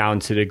back down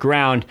to the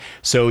ground.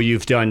 So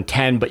you've done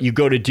 10, but you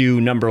go to do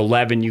number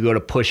 11, you go to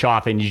push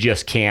off and you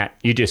just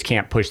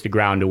can't push the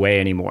ground away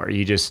anymore.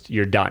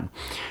 You're done.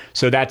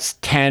 So that's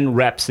 10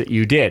 reps that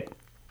you did.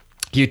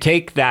 You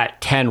take that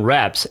 10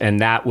 reps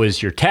and that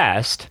was your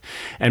test.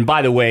 And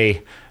by the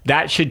way,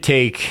 that should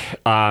take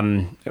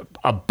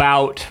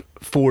about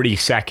 40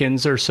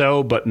 seconds or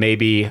so, but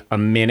maybe a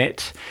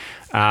minute.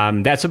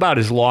 That's about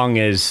as long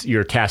as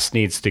your test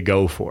needs to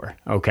go for,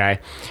 okay?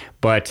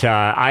 But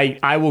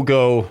I will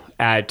go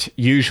at,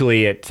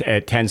 usually it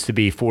tends to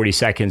be 40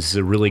 seconds is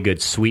a really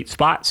good sweet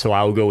spot. So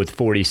I will go with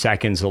 40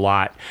 seconds a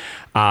lot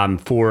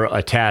for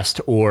a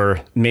test, or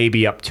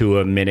maybe up to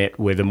a minute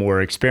with a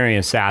more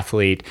experienced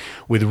athlete.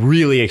 With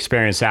really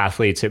experienced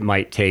athletes, it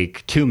might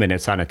take 2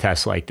 minutes on a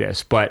test like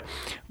this, but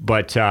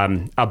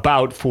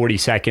about 40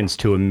 seconds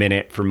to a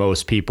minute for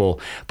most people.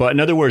 But in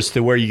other words,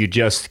 to where you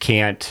just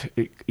can't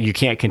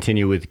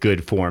continue with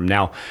good form.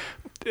 Now,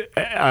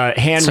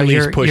 hand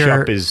release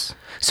push-up is...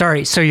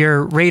 Sorry, so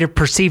your rate of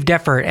perceived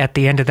effort at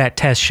the end of that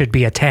test should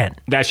be a 10.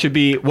 That should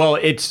be, well,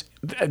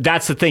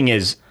 that's the thing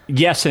is,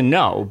 yes and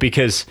no,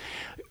 because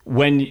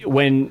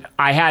when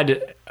I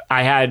had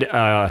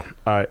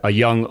a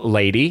young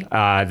lady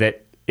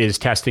that is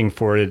testing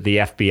for the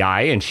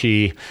FBI, and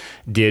she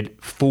did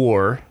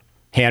 4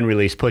 hand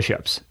release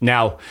push-ups.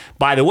 Now,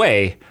 by the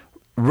way,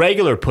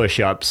 regular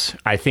push-ups,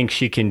 I think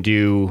she can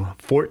do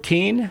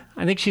 14,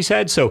 I think she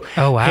said. So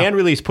oh, wow. Hand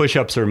release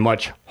push-ups are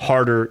much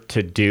harder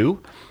to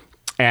do.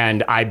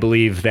 And I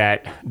believe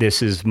that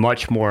this is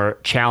much more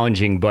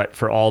challenging, but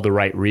for all the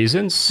right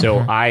reasons.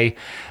 So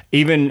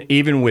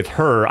even with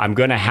her, I'm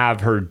going to have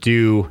her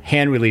do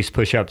hand release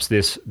push-ups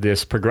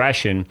this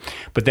progression.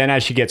 But then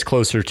as she gets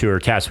closer to her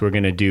test, we're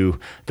going to do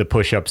the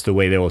push-ups the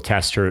way they will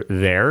test her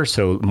there.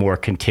 So more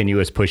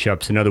continuous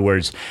push-ups. In other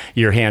words,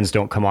 your hands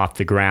don't come off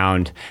the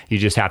ground. You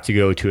just have to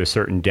go to a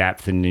certain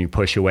depth and you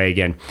push away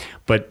again.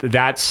 But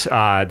that's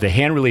the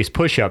hand release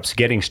push-ups.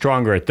 Getting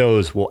stronger at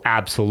those will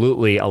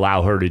absolutely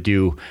allow her to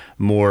do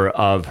more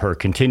of her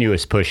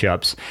continuous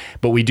push-ups.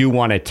 But we do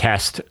want to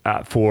test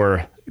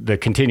for the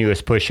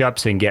continuous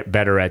push-ups and get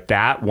better at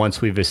that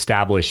once we've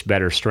established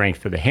better strength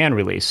for the hand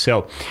release.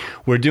 So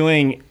we're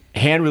doing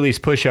hand release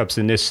push-ups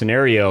in this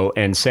scenario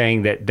and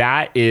saying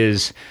that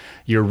is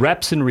your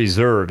reps in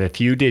reserve. If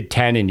you did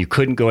 10 and you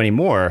couldn't go any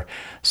more,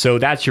 so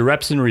that's your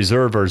reps in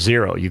reserve are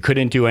 0. You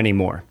couldn't do any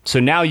more. So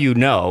now you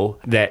know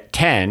that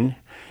 10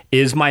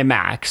 is my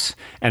max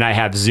and I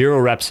have 0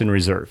 reps in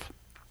reserve.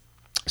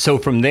 So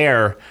from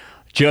there,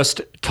 just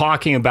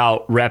talking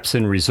about reps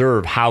in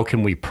reserve, how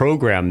can we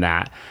program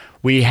that?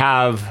 We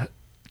have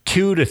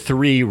 2 to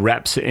 3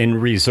 reps in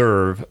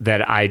reserve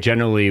that I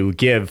generally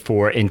give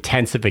for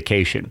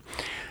intensification.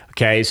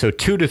 Okay, so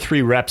 2 to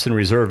 3 reps in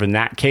reserve in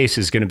that case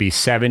is going to be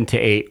 7 to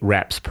 8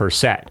 reps per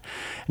set.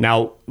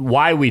 Now,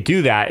 why we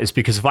do that is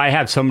because if I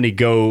have somebody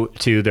go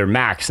to their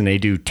max and they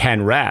do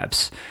 10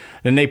 reps,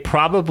 then they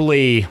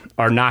probably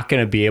are not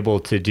going to be able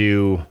to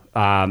do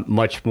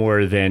much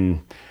more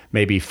than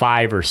maybe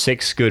 5 or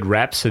 6 good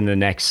reps in the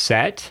next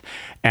set.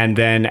 And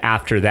then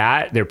after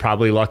that, they're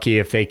probably lucky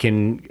if they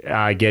can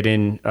get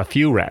in a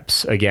few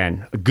reps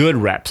again. Good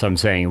reps, I'm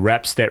saying,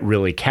 reps that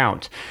really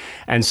count.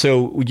 And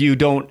so you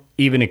don't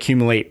even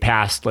accumulate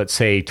past, let's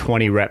say,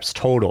 20 reps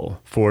total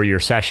for your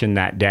session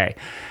that day.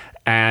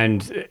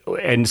 And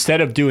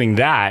instead of doing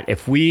that,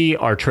 if we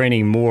are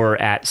training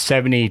more at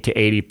 70 to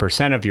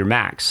 80% of your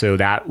max, so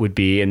that would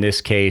be, in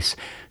this case,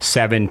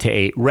 7 to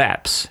 8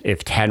 reps,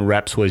 if 10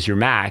 reps was your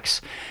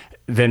max,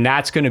 then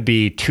that's going to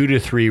be 2 to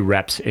 3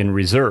 reps in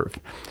reserve.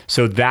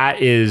 So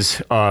that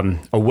is a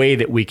way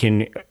that we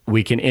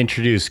can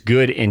introduce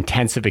good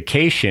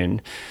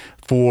intensification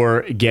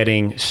for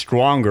getting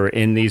stronger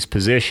in these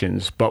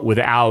positions, but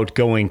without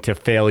going to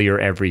failure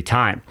every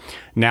time.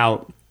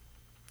 Now,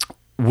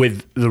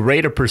 with the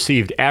rate of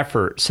perceived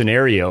effort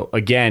scenario,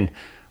 again,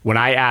 when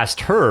I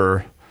asked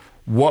her,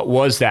 what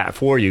was that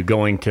for you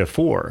going to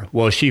 4?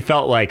 Well, she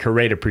felt like her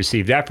rate of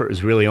perceived effort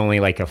was really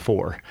only like a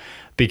 4.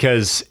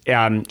 Because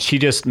she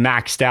just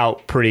maxed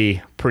out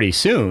pretty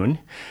soon.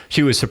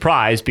 She was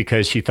surprised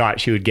because she thought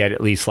she would get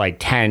at least like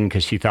 10,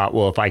 because she thought,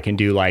 well, if I can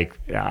do like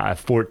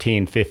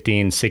 14,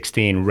 15,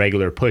 16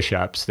 regular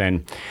push-ups,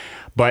 then,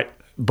 but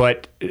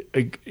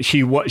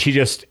she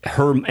just,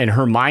 in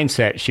her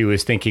mindset, she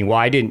was thinking, well,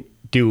 I didn't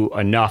do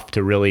enough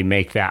to really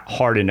make that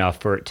hard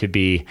enough for it to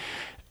be,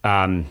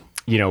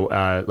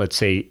 let's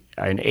say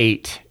an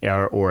 8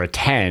 or a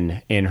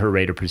 10 in her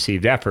rate of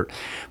perceived effort.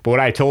 But what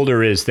I told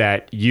her is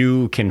that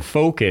you can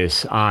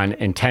focus on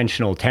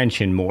intentional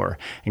tension more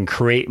and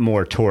create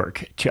more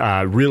torque,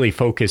 really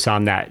focus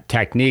on that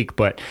technique.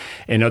 But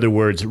in other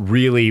words,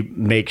 really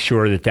make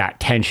sure that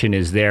tension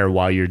is there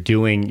while you're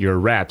doing your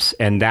reps,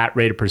 and that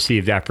rate of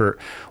perceived effort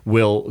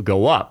will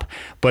go up.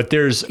 But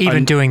there's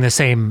even doing the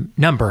same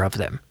number of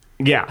them.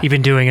 Yeah.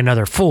 even doing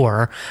another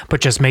 4,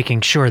 but just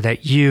making sure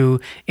that you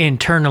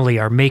internally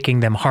are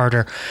making them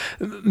harder,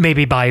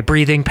 maybe by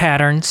breathing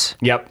patterns.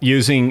 Yep,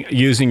 using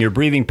your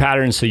breathing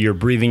patterns, so you're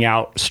breathing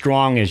out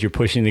strong as you're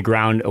pushing the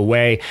ground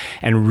away,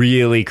 and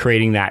really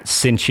creating that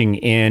cinching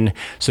in.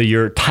 So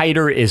your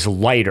tighter is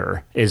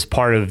lighter is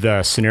part of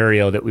the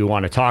scenario that we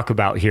want to talk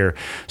about here.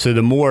 So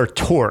the more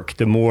torque,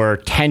 the more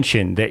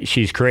tension that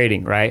she's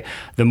creating, right?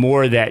 The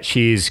more that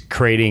she's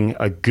creating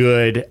a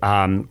good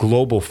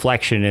global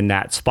flexion in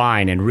that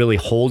spine and really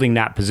holding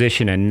that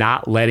position and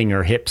not letting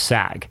her hips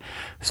sag.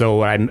 So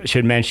what I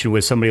should mention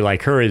with somebody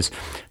like her is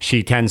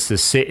she tends to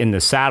sit in the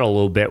saddle a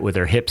little bit with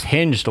her hips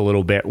hinged a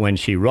little bit when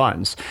she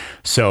runs.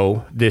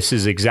 So this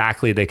is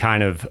exactly the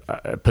kind of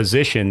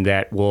position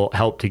that will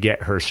help to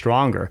get her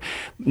stronger.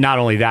 Not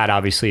only that,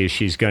 obviously, is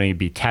she's going to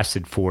be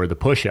tested for the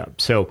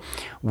push-up. So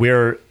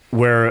we're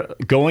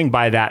going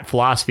by that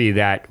philosophy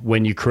that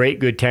when you create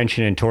good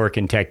tension and torque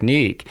and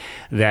technique,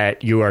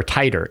 that you are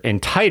tighter, and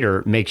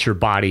tighter makes your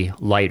body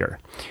lighter.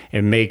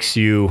 It makes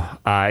you,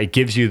 it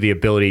gives you the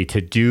ability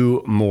to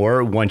do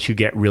more once you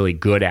get really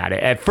good at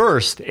it. At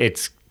first,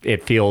 it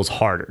feels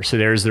harder. So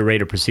there's the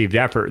rate of perceived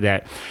effort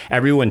that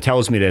everyone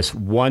tells me this.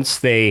 Once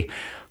they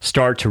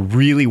start to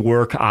really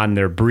work on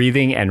their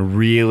breathing and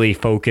really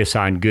focus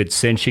on good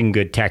cinching,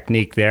 good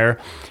technique there,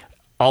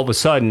 all of a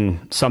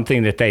sudden,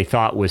 something that they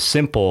thought was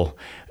simple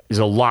is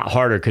a lot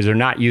harder because they're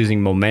not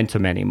using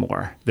momentum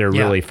anymore. They're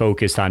really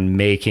focused on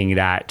making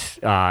that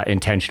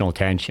intentional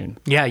tension.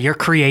 Yeah, you're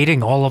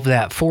creating all of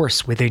that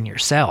force within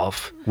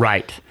yourself.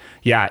 Right.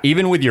 Yeah,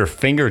 even with your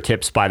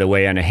fingertips, by the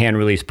way, on a hand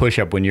release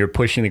push-up, when you're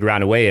pushing the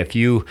ground away, if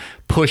you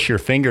push your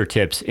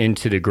fingertips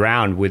into the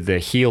ground with the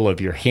heel of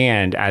your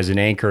hand as an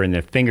anchor and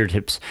the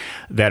fingertips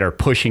that are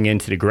pushing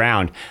into the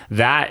ground,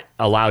 that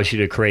allows you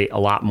to create a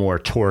lot more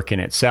torque in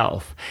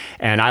itself.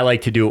 And I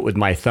like to do it with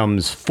my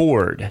thumbs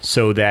forward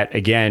so that,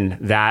 again,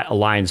 that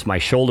aligns my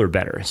shoulder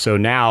better. So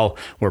now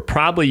we're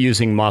probably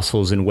using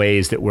muscles in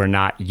ways that we're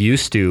not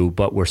used to,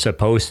 but we're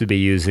supposed to be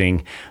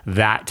using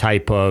that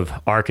type of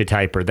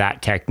archetype or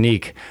that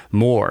technique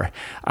more.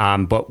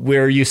 But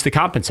we're used to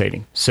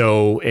compensating.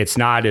 So it's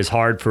not as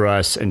hard for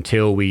us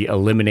until we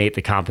eliminate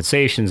the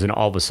compensations, and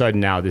all of a sudden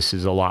now this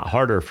is a lot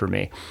harder for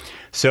me.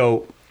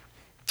 So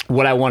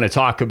what I want to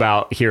talk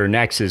about here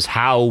next is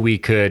how we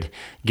could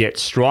get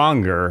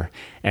stronger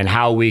and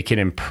how we can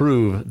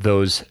improve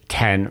those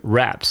 10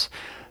 reps.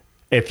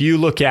 If you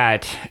look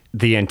at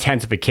the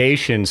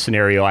intensification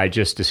scenario I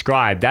just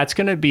described, that's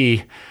going to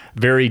be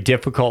very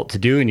difficult to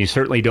do, and you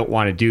certainly don't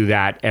want to do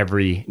that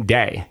every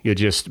day. You'll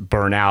just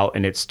burn out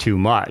and it's too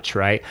much,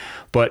 right?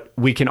 But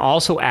we can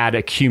also add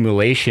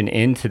accumulation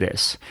into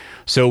this.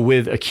 So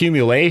with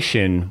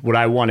accumulation, what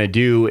I want to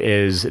do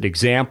is, an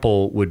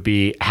example would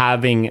be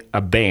having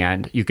a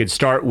band. You could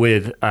start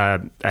with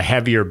a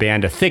heavier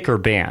band, a thicker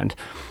band,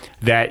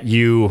 that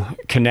you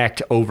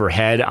connect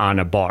overhead on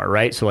a bar,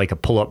 right? So like a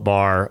pull-up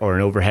bar or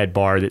an overhead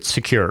bar that's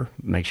secure.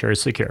 Make sure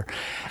it's secure.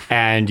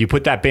 And you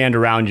put that band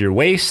around your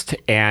waist,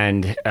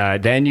 and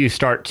then you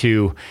start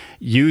to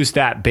use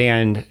that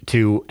band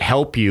to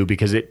help you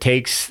because it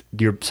takes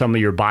some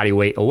of your body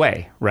weight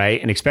away,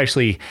 right? And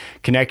especially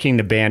connecting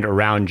the band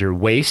around your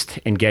waist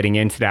and getting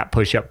into that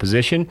push-up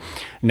position.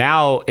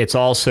 Now it's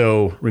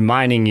also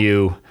reminding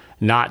you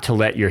not to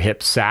let your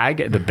hips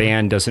sag. The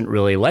band doesn't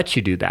really let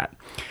you do that.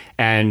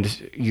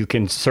 And you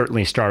can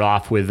certainly start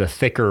off with a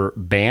thicker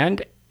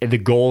band. The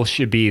goal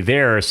should be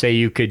there. Say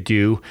you could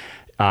do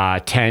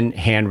 10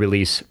 hand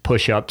release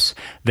push-ups,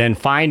 then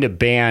find a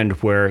band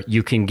where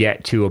you can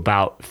get to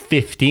about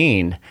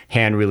 15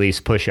 hand release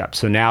push-ups.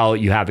 So now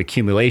you have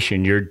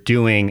accumulation. You're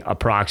doing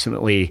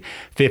approximately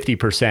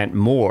 50%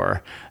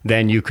 more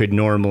than you could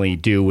normally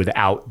do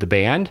without the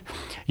band.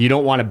 You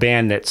don't want a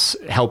band that's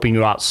helping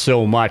you out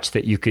so much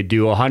that you could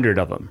do 100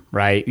 of them,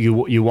 right?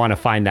 You want to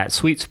find that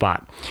sweet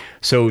spot.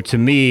 So to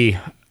me,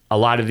 a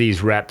lot of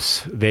these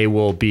reps, they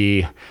will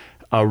be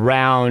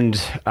around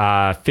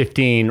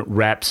 15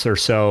 reps or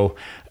so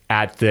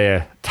at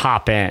the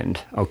top end,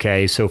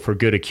 okay? So for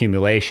good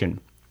accumulation.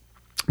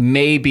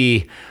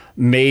 Maybe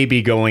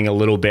going a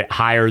little bit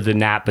higher than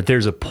that, but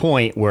there's a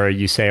point where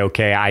you say,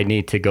 okay, I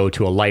need to go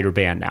to a lighter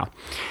band now.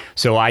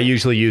 So I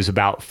usually use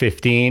about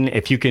 15.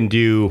 If you can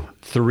do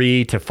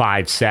 3 to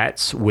 5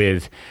 sets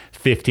with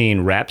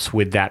 15 reps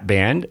with that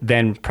band,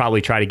 then probably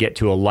try to get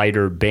to a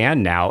lighter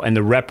band now. And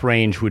the rep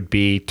range would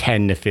be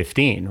 10 to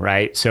 15,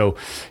 right? So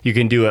you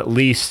can do at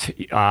least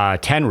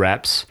 10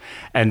 reps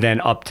and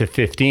then up to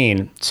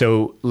 15.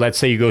 So let's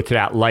say you go to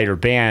that lighter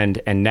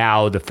band, and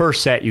now the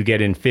first set you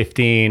get in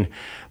 15.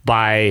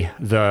 By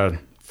the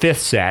 5th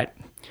set,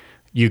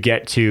 you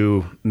get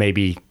to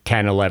maybe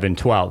 10, 11,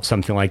 12,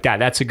 something like that.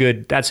 That's a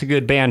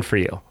good band for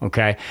you,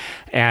 okay?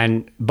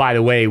 And by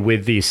the way,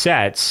 with these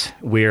sets,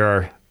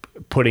 we're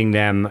putting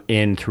them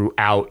in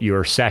throughout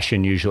your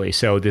session usually.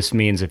 So this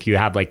means if you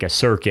have like a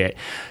circuit,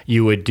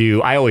 you would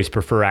do, I always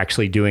prefer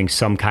actually doing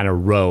some kind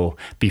of row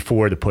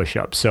before the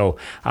push-up. So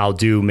I'll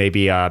do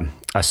maybe a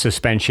a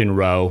suspension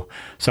row,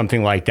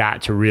 something like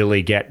that, to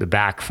really get the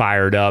back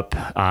fired up,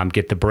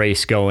 get the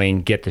brace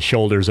going, get the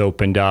shoulders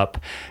opened up.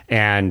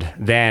 And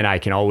then I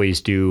can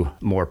always do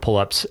more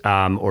pull-ups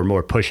or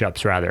more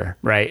push-ups rather,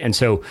 right? And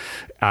so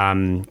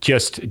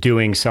just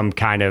doing some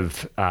kind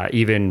of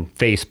even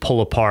face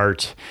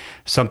pull-apart,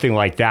 something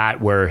like that,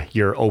 where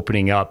you're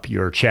opening up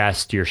your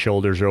chest, your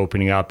shoulders are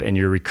opening up, and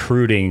you're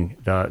recruiting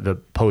the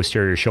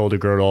posterior shoulder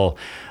girdle,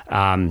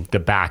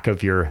 the back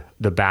of your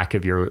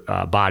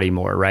body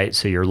more, right?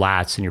 So your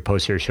lats and your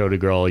posterior shoulder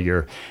girdle,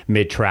 your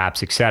mid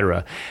traps,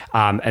 etc.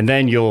 And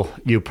then you'll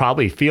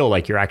probably feel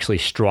like you're actually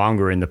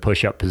stronger in the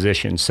push-up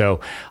position. So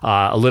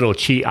a little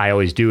cheat I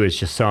always do is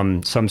just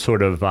some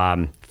sort of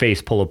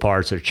face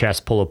pull-aparts or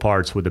chest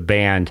pull-aparts with a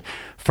band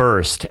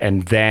first,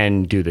 and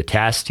then do the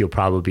test. You'll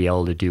probably be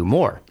able to do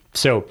more.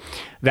 So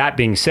that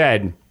being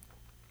said,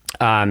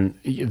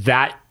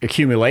 that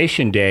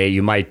accumulation day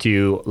you might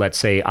do, let's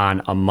say,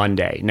 on a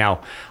Monday.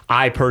 Now,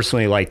 I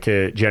personally like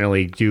to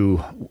generally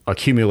do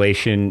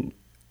accumulation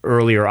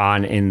earlier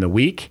on in the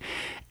week,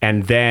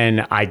 and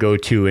then I go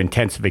to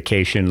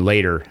intensification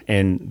later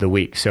in the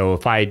week. So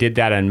if I did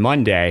that on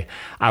Monday,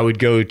 I would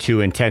go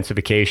to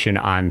intensification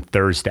on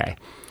Thursday.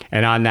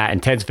 And on that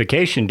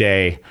intensification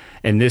day,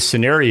 in this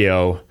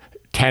scenario,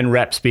 10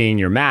 reps being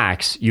your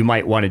max, you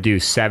might want to do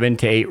 7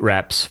 to 8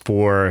 reps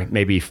for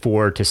maybe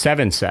 4 to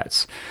 7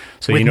 sets.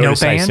 So with you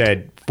notice no band? I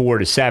said 4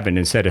 to 7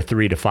 instead of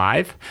 3 to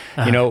 5.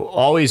 You know,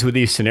 always with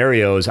these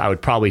scenarios, I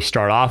would probably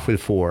start off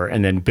with 4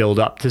 and then build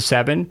up to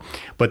 7.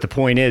 But the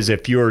point is,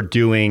 if you're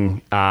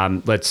doing,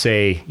 let's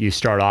say you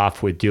start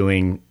off with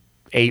doing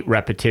 8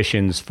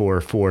 repetitions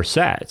for 4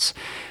 sets,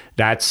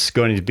 that's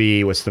going to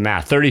be, what's the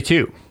math?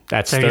 32.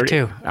 That's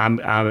 32. I'm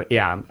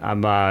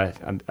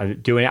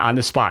doing it on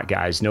the spot,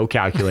 guys. No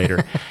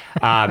calculator.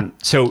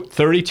 So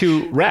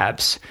 32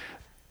 reps,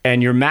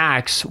 and your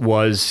max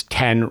was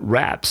 10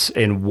 reps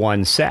in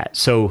one set.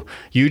 So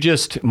you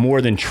just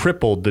more than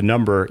tripled the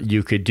number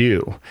you could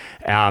do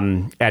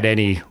at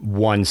any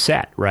one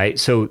set, right?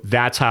 So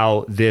that's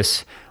how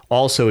this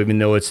also, even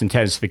though it's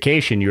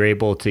intensification, you're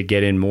able to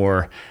get in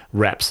more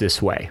reps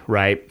this way,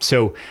 right?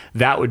 So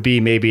that would be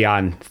maybe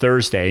on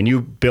Thursday, and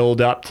you build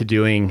up to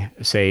doing,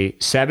 say,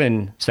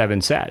 seven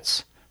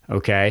sets,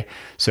 okay?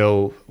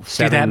 So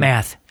 7, Do that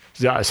math.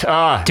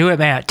 Do it,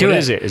 Matt. Do what it.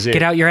 is it? Is it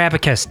Get out your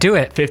abacus. Do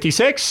it.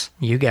 56?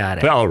 You got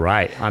it. All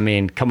right. I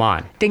mean, come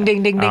on. Ding,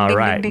 ding, ding, ding, All ding,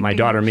 right. ding, ding, My ding.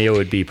 daughter Mia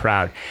would be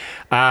proud.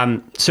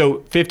 So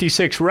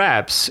 56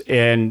 reps,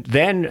 and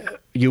then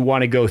you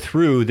want to go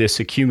through this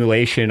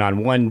accumulation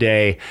on one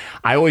day.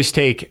 I always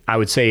take, I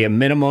would say, a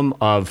minimum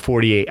of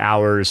 48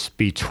 hours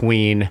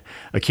between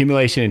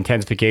accumulation and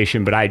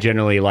intensification, but I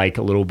generally like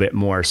a little bit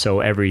more. So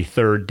every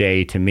third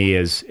day to me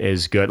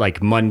is good,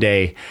 like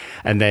Monday,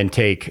 and then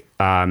take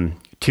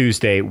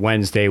Tuesday,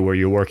 Wednesday, where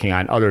you're working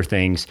on other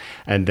things,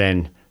 and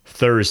then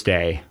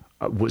Thursday.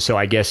 So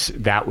I guess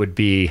that would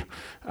be,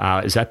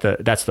 that's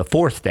the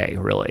fourth day,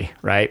 really,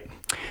 right?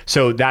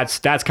 So that's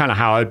kind of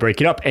how I would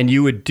break it up. And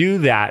you would do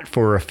that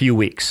for a few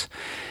weeks.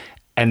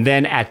 And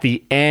then at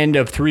the end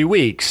of 3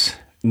 weeks,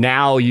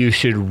 now you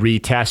should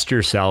retest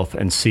yourself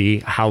and see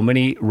how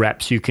many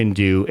reps you can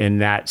do in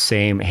that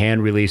same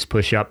hand release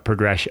push-up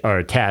progression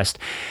or test.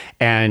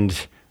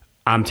 And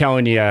I'm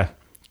telling you,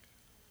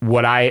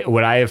 what I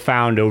have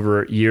found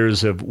over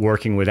years of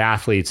working with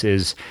athletes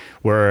is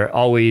we're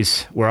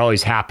always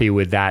happy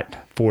with that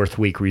 4th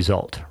week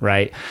result,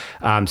 right?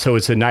 So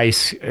it's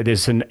nice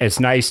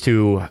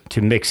to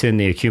mix in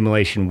the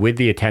accumulation with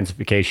the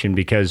intensification,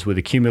 because with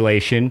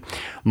accumulation,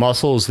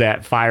 muscles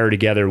that fire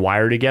together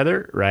wire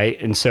together, right?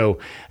 And so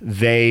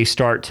they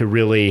start to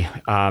really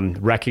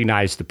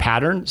recognize the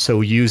pattern.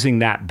 So using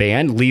that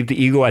band, leave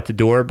the ego at the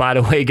door, by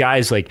the way,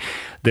 guys. Like,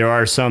 there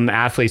are some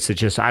athletes that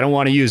just, I don't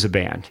want to use a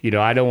band.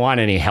 I don't want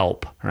any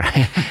help,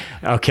 right?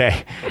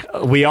 Okay.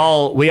 We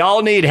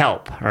all need help.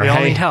 All We all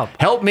right? need help.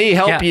 Help me,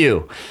 help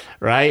you.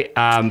 Right.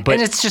 And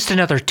it's just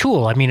another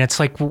tool. I mean, it's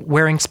like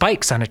wearing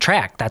spikes on a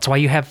track. That's why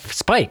you have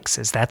spikes,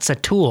 is that's a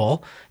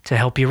tool to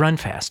help you run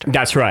faster.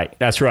 That's right.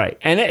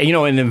 And,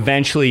 and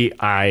eventually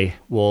I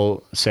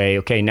will say,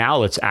 okay, now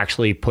let's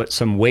actually put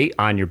some weight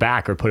on your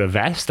back, or put a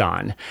vest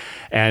on,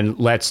 and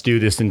let's do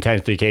this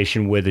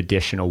intensification with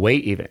additional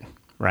weight even.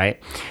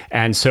 Right.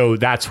 And so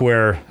that's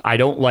where I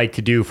don't like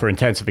to do for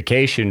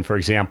intensification. For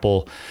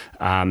example,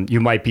 you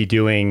might be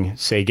doing,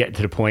 say, get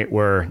to the point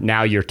where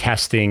now you're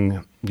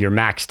testing, your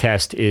max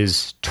test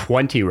is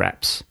 20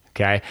 reps.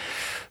 Okay.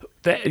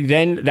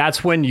 Then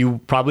that's when you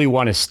probably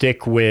want to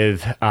stick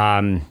with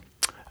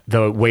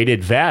the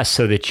weighted vest,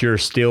 so that you're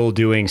still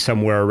doing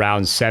somewhere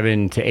around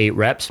 7 to 8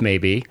 reps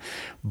maybe,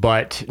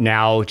 but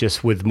now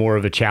just with more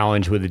of a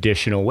challenge with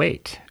additional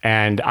weight.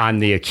 And on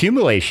the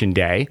accumulation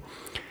day,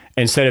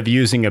 instead of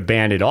using a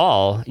band at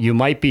all, you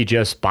might be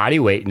just body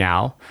weight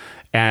now.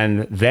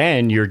 And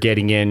then you're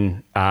getting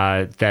in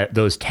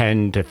those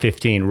 10 to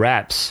 15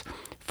 reps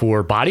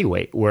for body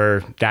weight,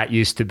 where that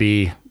used to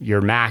be your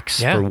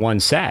max for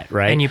one set,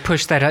 right? And you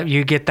push that up,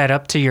 you get that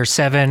up to your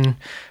 7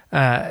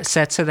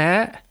 sets of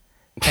that.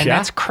 And Yeah.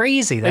 that's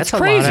crazy. That's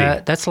crazy.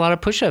 That's a lot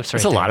of push-ups right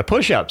It's a lot of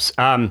push-ups.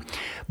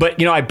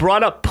 But, I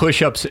brought up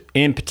push-ups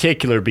in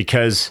particular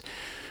because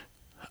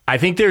I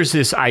think there's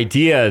this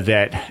idea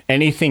that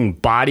anything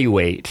body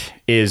weight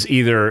is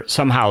either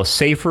somehow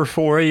safer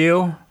for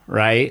you,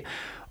 right?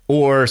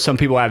 Or some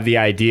people have the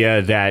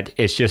idea that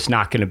it's just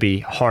not going to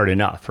be hard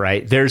enough,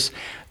 right? There's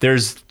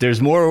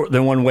more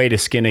than one way to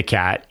skin a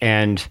cat,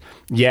 and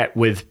yet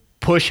with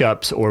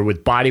push-ups or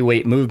with body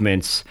weight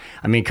movements,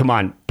 I mean, come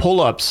on,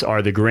 pull-ups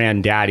are the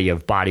granddaddy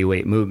of body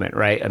weight movement,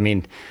 right? I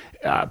mean,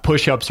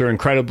 push-ups are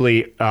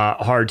incredibly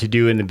hard to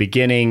do in the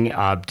beginning.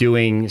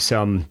 Doing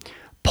some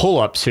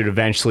pull-ups should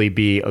eventually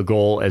be a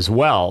goal as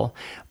well,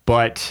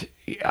 but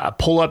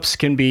pull-ups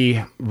can be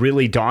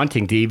really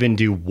daunting to even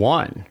do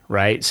one,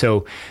 right?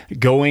 So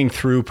going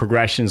through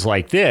progressions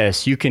like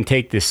this, you can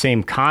take the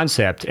same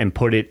concept and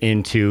put it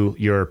into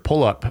your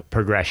pull-up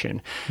progression.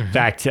 Mm-hmm. In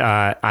fact,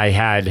 I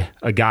had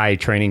a guy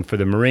training for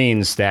the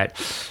Marines that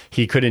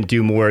he couldn't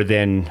do more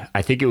than,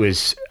 I think it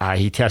was,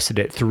 he tested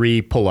at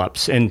 3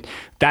 pull-ups, and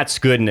that's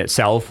good in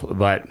itself,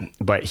 but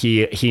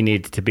he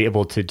needed to be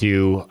able to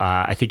do,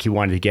 I think he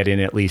wanted to get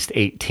in at least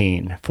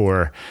 18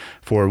 for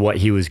what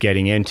he was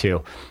getting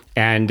into.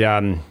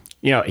 And,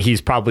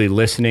 he's probably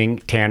listening.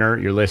 Tanner,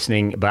 you're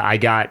listening, but I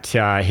got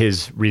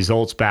his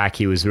results back.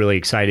 He was really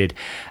excited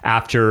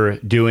after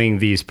doing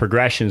these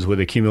progressions with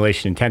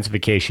accumulation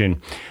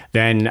intensification.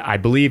 Then I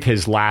believe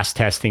his last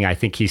testing, I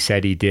think he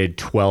said he did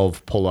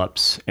 12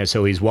 pull-ups. And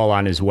so he's well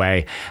on his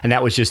way. And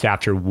that was just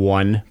after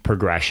one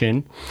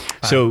progression.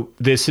 Wow. So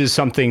this is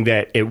something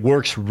that it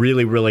works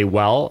really, really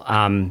well.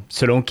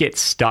 So don't get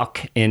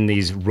stuck in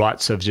these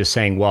ruts of just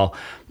saying, well,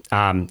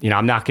 I'm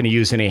not going to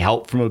use any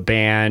help from a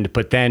band.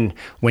 But then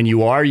when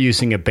you are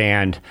using a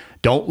band,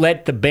 don't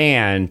let the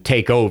band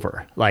take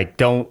over. Like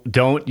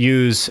don't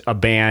use a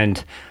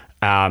band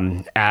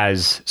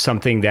as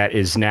something that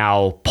is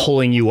now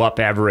pulling you up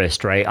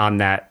Everest, right? On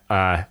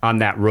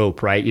that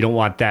rope, right? You don't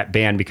want that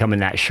band becoming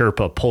that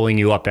Sherpa pulling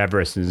you up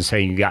Everest and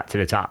saying you got to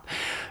the top.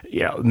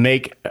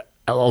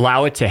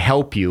 Allow it to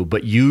help you,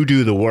 but you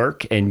do the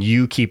work and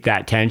you keep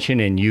that tension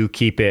and you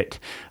keep it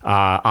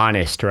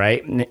honest,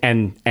 right?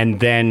 And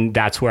then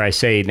that's where I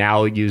say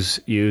now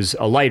use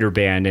a lighter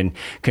band and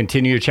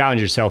continue to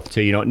challenge yourself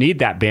until you don't need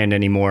that band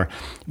anymore.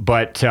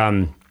 But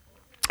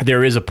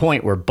there is a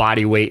point where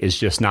body weight is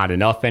just not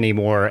enough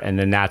anymore, and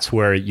then that's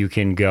where you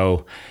can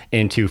go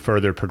into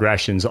further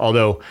progressions.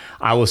 Although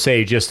I will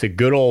say just a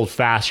good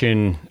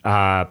old-fashioned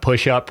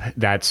push-up,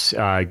 that's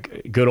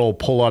good old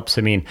pull-ups.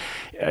 I mean,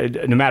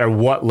 no matter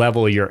what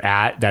level you're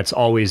at, that's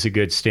always a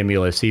good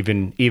stimulus.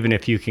 Even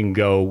if you can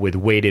go with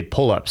weighted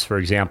pull-ups, for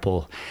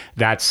example,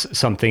 that's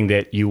something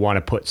that you want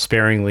to put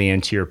sparingly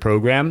into your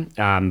program.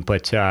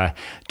 But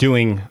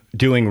doing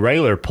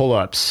regular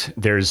pull-ups,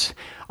 there's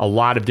a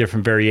lot of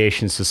different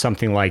variations to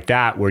something like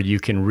that where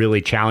you can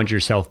really challenge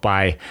yourself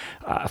by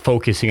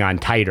focusing on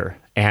tighter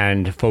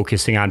and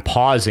focusing on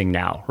pausing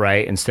now,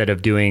 right? Instead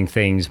of doing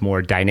things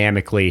more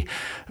dynamically,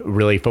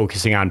 really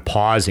focusing on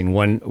pausing.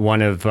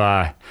 One of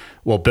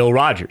Bill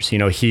Rogers,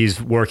 he's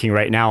working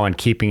right now on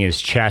keeping his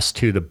chest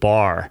to the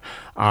bar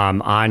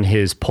on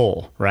his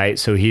pull, right?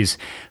 So he's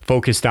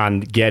focused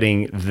on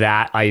getting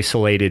that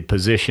isolated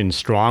position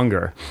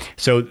stronger.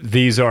 So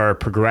these are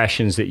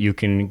progressions that you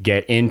can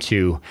get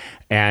into.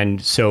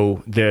 And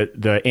so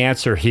the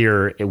answer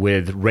here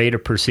with rate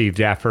of perceived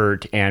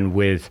effort and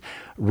with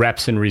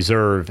reps in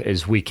reserve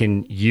is we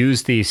can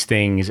use these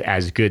things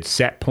as good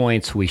set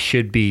points. We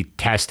should be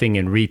testing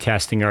and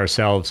retesting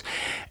ourselves.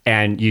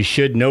 And you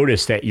should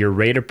notice that your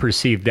rate of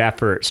perceived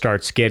effort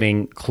starts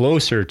getting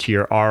closer to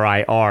your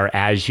RIR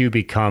as you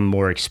become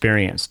more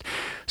experienced.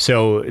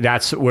 So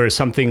that's where with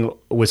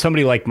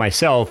somebody like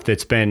myself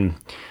that's been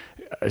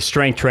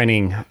strength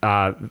training,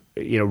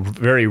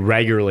 very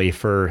regularly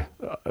for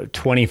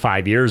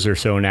 25 years or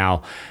so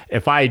now,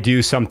 if I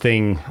do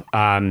something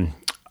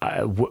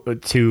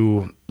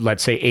to,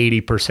 let's say,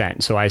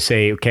 80%. So I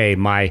say, okay,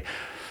 my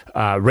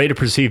rate of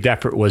perceived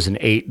effort was an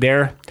 8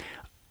 there.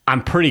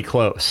 I'm pretty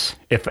close.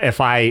 If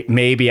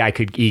maybe I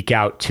could eke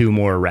out 2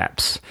 more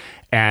reps,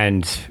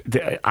 and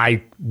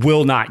I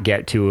will not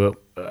get to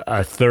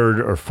a third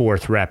or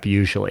fourth rep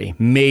usually,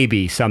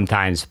 maybe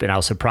sometimes, and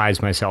I'll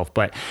surprise myself,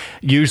 but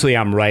usually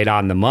I'm right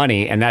on the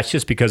money. And that's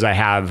just because I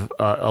have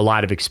a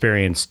lot of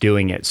experience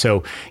doing it.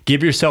 So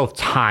give yourself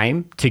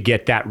time to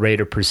get that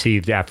rate of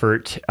perceived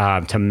effort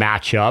to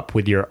match up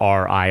with your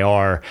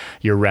RIR,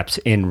 your reps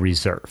in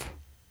reserve.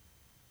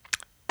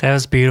 That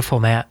was beautiful,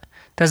 Matt.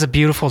 That's a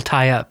beautiful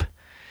tie up.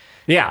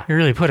 Yeah. You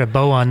really put a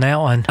bow on that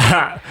one.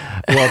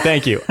 Well,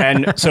 thank you.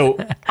 And so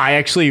I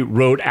actually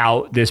wrote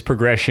out this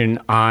progression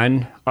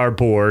on our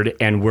board,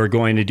 and we're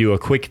going to do a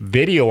quick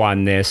video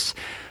on this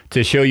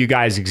to show you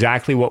guys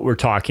exactly what we're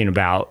talking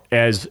about,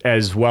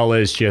 as well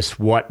as just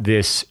what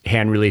this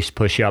hand release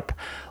push-up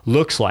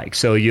looks like.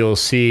 So you'll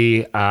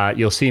see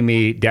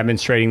me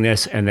demonstrating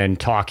this and then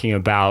talking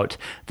about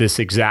this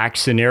exact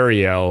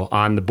scenario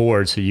on the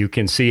board so you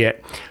can see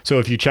it. So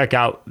if you check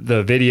out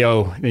the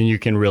video, then you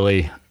can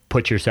really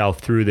put yourself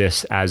through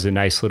this as a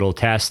nice little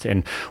test.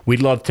 And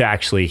we'd love to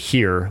actually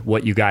hear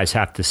what you guys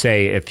have to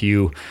say. If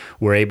you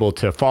were able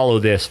to follow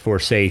this for,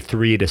 say,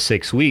 3 to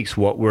 6 weeks,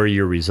 what were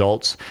your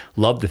results?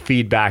 Love the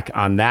feedback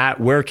on that.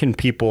 Where can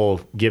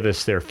people give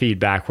us their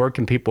feedback? Where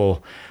can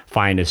people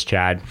find us,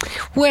 Chad?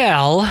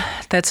 Well,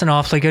 that's an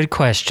awfully good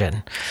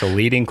question. It's a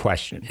leading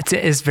question. It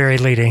is very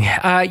leading.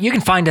 You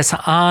can find us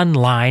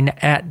online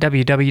at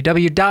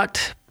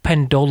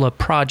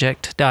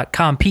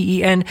www.pendolaproject.com,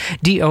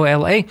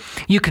 Pendola.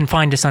 You can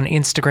find us on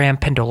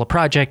Instagram, Pendola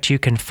Project. You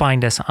can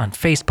find us on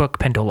Facebook,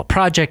 Pendola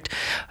Project.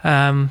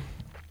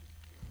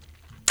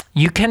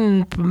 You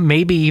can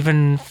maybe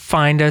even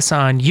find us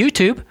on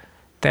YouTube.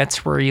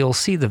 That's where you'll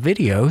see the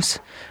videos.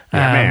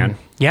 Man.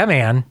 Yeah,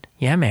 man.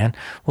 Yeah, man.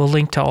 We'll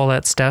link to all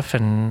that stuff,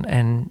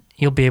 and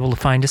you'll be able to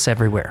find us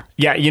everywhere.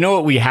 Yeah, you know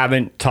what we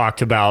haven't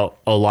talked about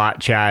a lot,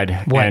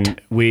 Chad? What?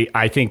 And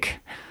I think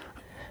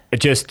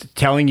just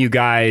telling you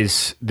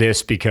guys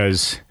this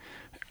because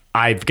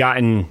I've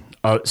gotten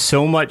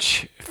so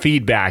much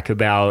feedback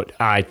about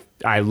I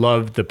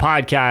loved the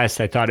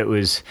podcast. I thought it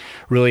was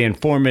really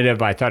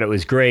informative. I thought it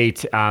was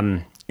great.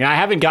 I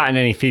haven't gotten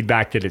any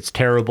feedback that it's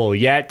terrible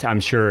yet.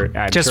 I'm sure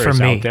Just sure from it's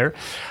me. out there.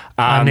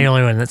 I'm the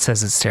only one that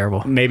says it's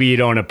terrible. Maybe you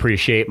don't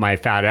appreciate my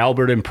Fat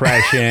Albert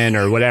impression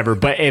or whatever,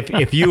 but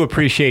if you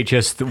appreciate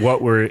just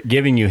what we're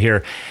giving you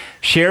here,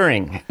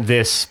 sharing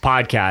this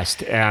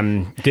podcast,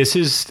 this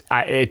is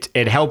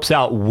it helps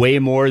out way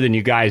more than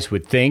you guys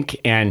would think.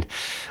 And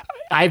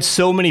I have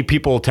so many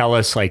people tell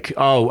us like,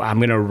 "Oh, I'm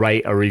going to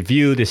write a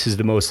review. This is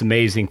the most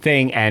amazing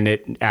thing,"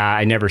 and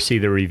I never see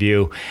the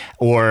review.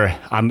 Or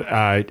I'm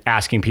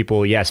asking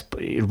people, "Yes,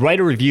 write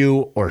a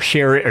review or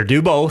share it or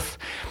do both."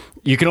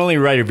 You can only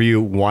write a review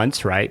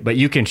once, right? But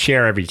you can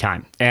share every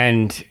time.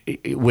 And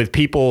with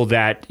people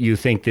that you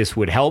think this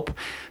would help,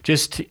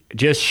 just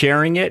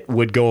sharing it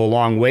would go a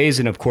long ways.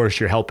 And of course,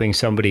 you're helping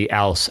somebody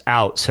else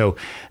out. So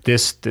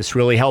this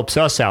really helps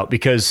us out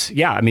because,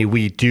 yeah, I mean,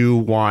 we do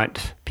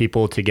want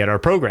people to get our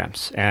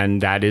programs.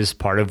 And that is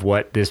part of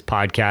what this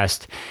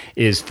podcast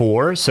is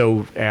for.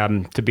 So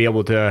to be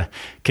able to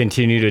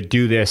continue to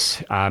do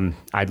this,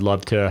 I'd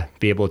love to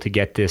be able to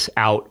get this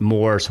out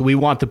more. So we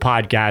want the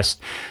podcast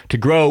to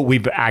grow.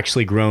 We've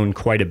actually grown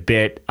quite a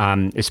bit,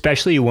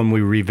 especially when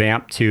we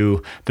revamped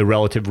to the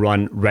relative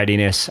run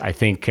readiness. I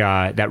think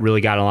that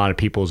really got a lot of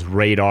people's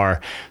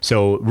radar.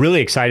 So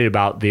really excited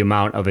about the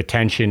amount of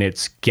attention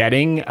it's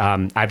getting.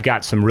 I've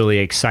got some really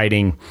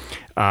exciting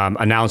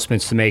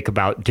announcements to make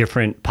about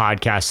different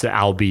podcasts that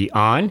I'll be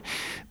on,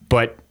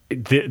 but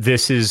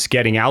this is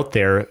getting out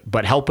there,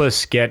 but help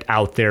us get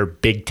out there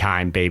big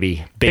time,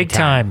 baby. Big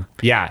time.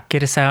 Yeah.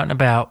 Get us out and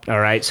about.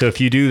 All right. So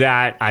if you do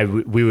that,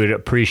 we would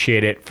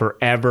appreciate it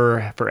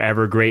forever,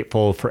 forever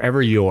grateful,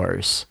 forever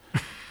yours.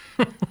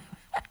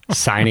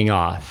 Signing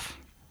off.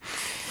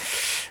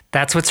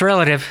 That's what's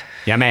relative.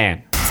 Yeah,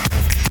 man.